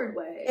empowered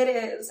way. It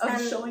is.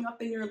 Of showing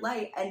up in your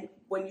light, and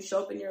when you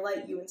show up in your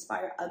light, you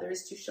inspire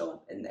others to show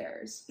up in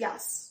theirs.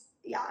 Yes.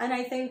 Yeah, and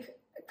I think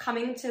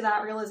coming to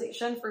that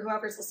realization for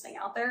whoever's listening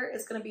out there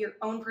is going to be your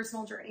own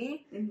personal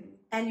journey.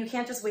 And you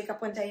can't just wake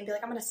up one day and be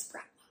like, I'm going to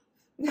spread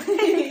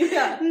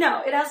love.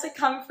 No, it has to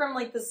come from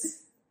like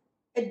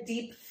a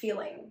deep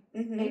feeling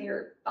in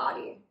your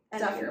body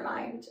and in your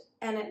mind.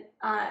 And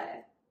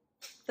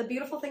the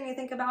beautiful thing I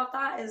think about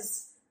that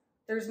is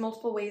there's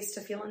multiple ways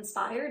to feel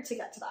inspired to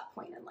get to that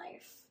point in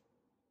life.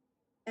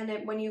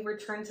 And when you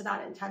return to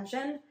that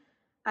intention,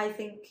 I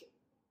think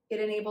it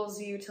enables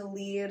you to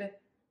lead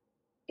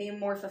a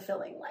more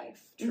fulfilling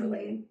life,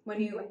 truly, when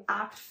you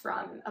act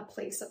from a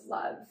place of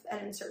love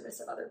and in service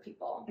of other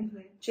people.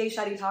 Jay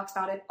Shetty talks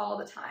about it all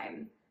the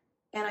time,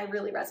 and I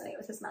really resonate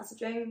with his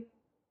messaging.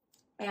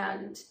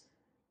 And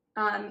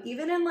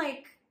even in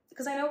like,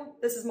 because I know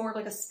this is more of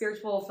like a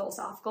spiritual,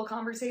 philosophical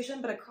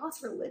conversation, but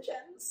across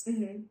religions,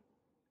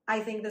 I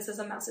think this is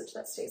a message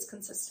that stays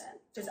consistent,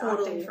 is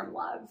acting from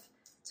love.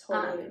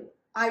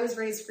 I was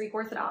raised Greek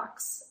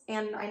Orthodox,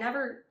 and I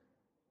never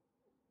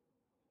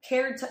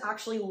cared to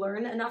actually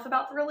learn enough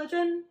about the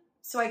religion,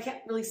 so I can't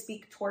really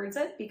speak towards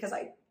it because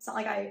it's not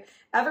like I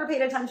ever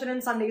paid attention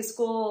in Sunday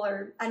school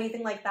or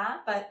anything like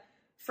that, but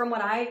from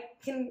what I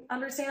can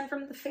understand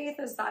from the faith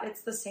is that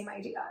it's the same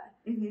idea.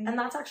 And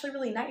that's actually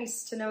really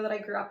nice to know that I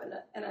grew up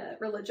in a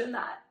religion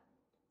that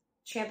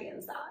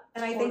champions that.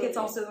 And I think it's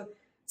also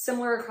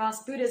similar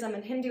across Buddhism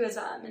and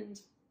Hinduism and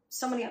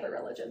so many other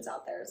religions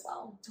out there as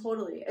well.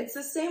 It's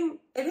the same.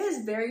 It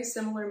is very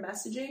similar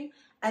messaging.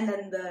 And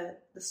then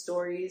the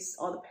stories,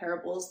 all the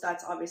parables,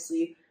 that's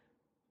obviously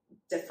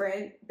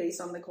different based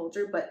on the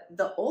culture. But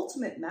the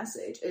ultimate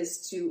message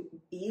is to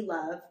be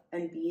love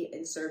and be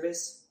in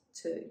service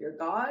to your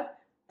God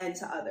and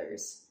to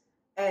others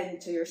and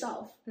to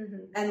yourself.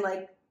 And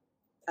like,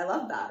 I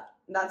love that.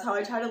 That's how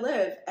I try to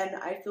live. And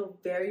I feel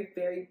very,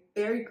 very,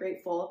 very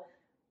grateful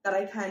that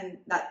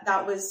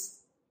that was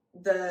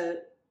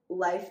the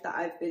life that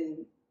I've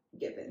been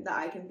given, that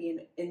I can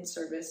be in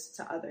service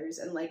to others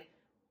and like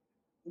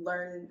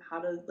learn how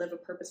to live a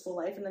purposeful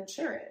life and then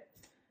share it.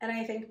 And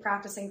I think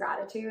practicing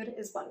gratitude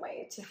is one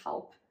way to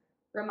help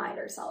remind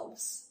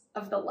ourselves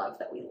of the love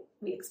that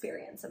we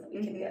experience and that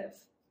we can give.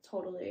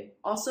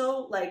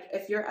 Also, like,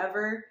 if you're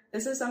ever,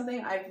 this is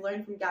something I've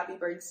learned from Gabby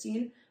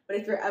Bernstein, but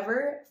if you're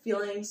ever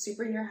feeling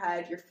super in your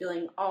head, you're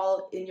feeling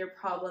all in your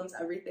problems,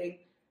 everything,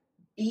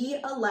 be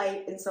a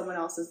light in someone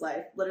else's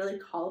life. Literally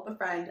call up a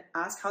friend,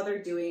 ask how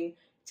they're doing,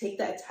 take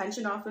the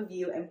attention off of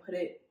you and put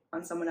it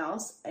on someone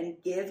else, and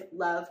give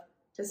love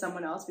to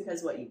someone else,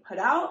 because what you put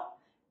out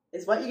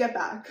is what you get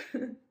back.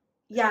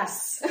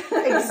 Yes,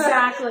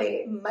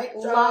 exactly.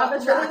 Law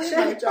of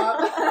attraction.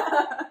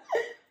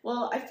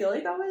 Well, I feel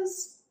like that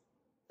was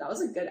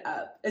a good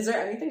ep. Is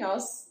there anything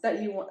else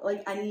that you want,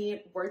 like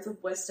any words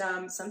of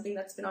wisdom, something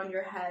that's been on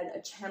your head, a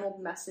channeled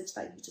message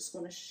that you just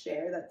want to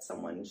share that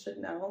someone should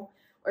know?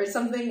 Or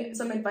some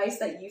advice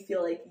that you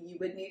feel like you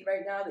would need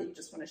right now that you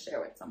just want to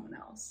share with someone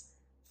else?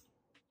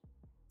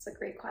 It's a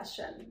great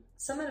question.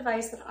 Some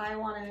advice that I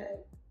want to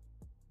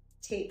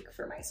take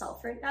for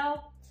myself right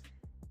now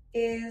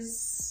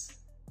is,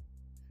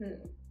 there's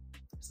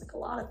like a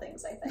lot of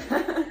things, I think.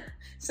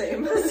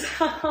 Same.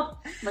 So,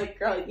 like,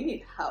 girl, you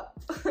need help.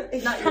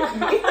 Not you and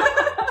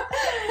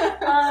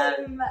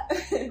me.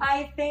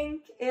 I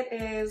think it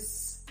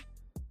is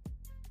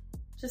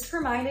just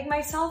reminding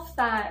myself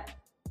that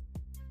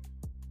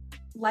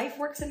life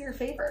works in your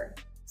favor.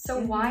 So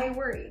why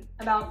worry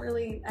about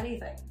really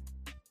anything?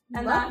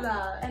 And Love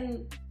that.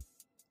 And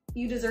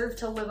you deserve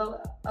to live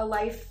a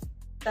life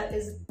that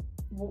is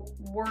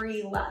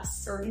worry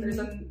less, or there's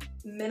a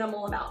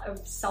minimal amount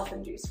of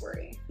self-induced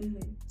worry.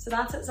 So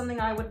that's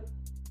something I would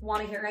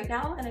want to hear right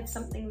now, and it's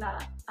something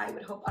that I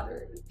would hope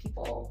other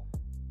people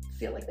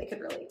feel like they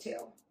could relate to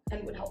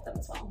and would help them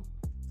as well.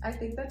 I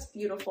think that's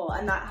beautiful,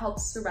 and that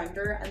helps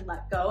surrender and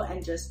let go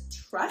and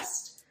just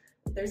trust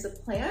that there's a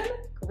plan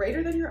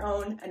greater than your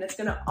own, and it's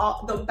gonna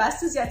the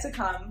best is yet to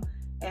come,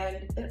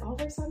 and it all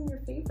works out in your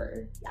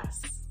favor.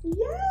 Yes. Yay!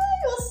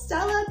 Well,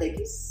 Stella, thank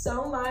you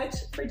so much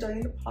for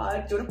joining the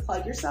pod. Do you want to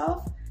plug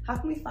yourself? How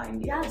can we find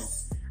you?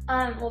 Yes.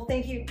 Well,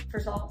 thank you,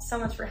 first of all, so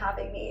much for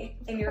having me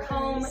in your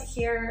home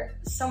here.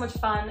 So much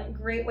fun.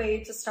 Great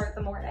way to start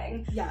the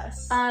morning.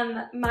 Yes.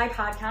 My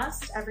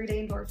podcast,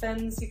 Everyday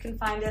Endorphins, you can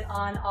find it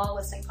on all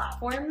listening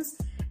platforms.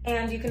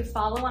 And you can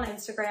follow on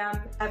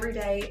Instagram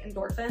Everyday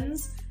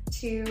Endorphins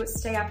to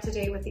stay up to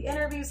date with the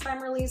interviews that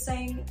I'm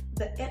releasing,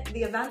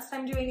 the events that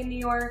I'm doing in New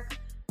York,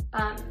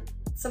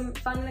 some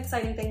fun and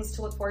exciting things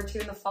to look forward to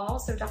in the fall.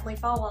 So definitely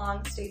follow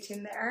along, stay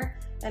tuned there.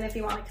 And if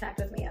you want to connect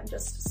with me, I'm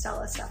just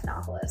Stella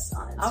Stephanopoulos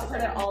on Instagram. I'll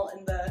put it all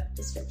in the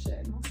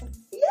description. Awesome.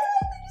 Yay!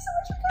 Thank you so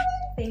much for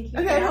coming. Thank you.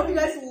 Okay, I hope you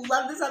guys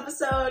loved this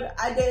episode.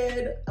 I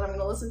did, and I'm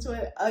gonna listen to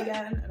it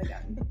again and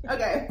again.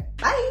 Okay,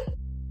 bye.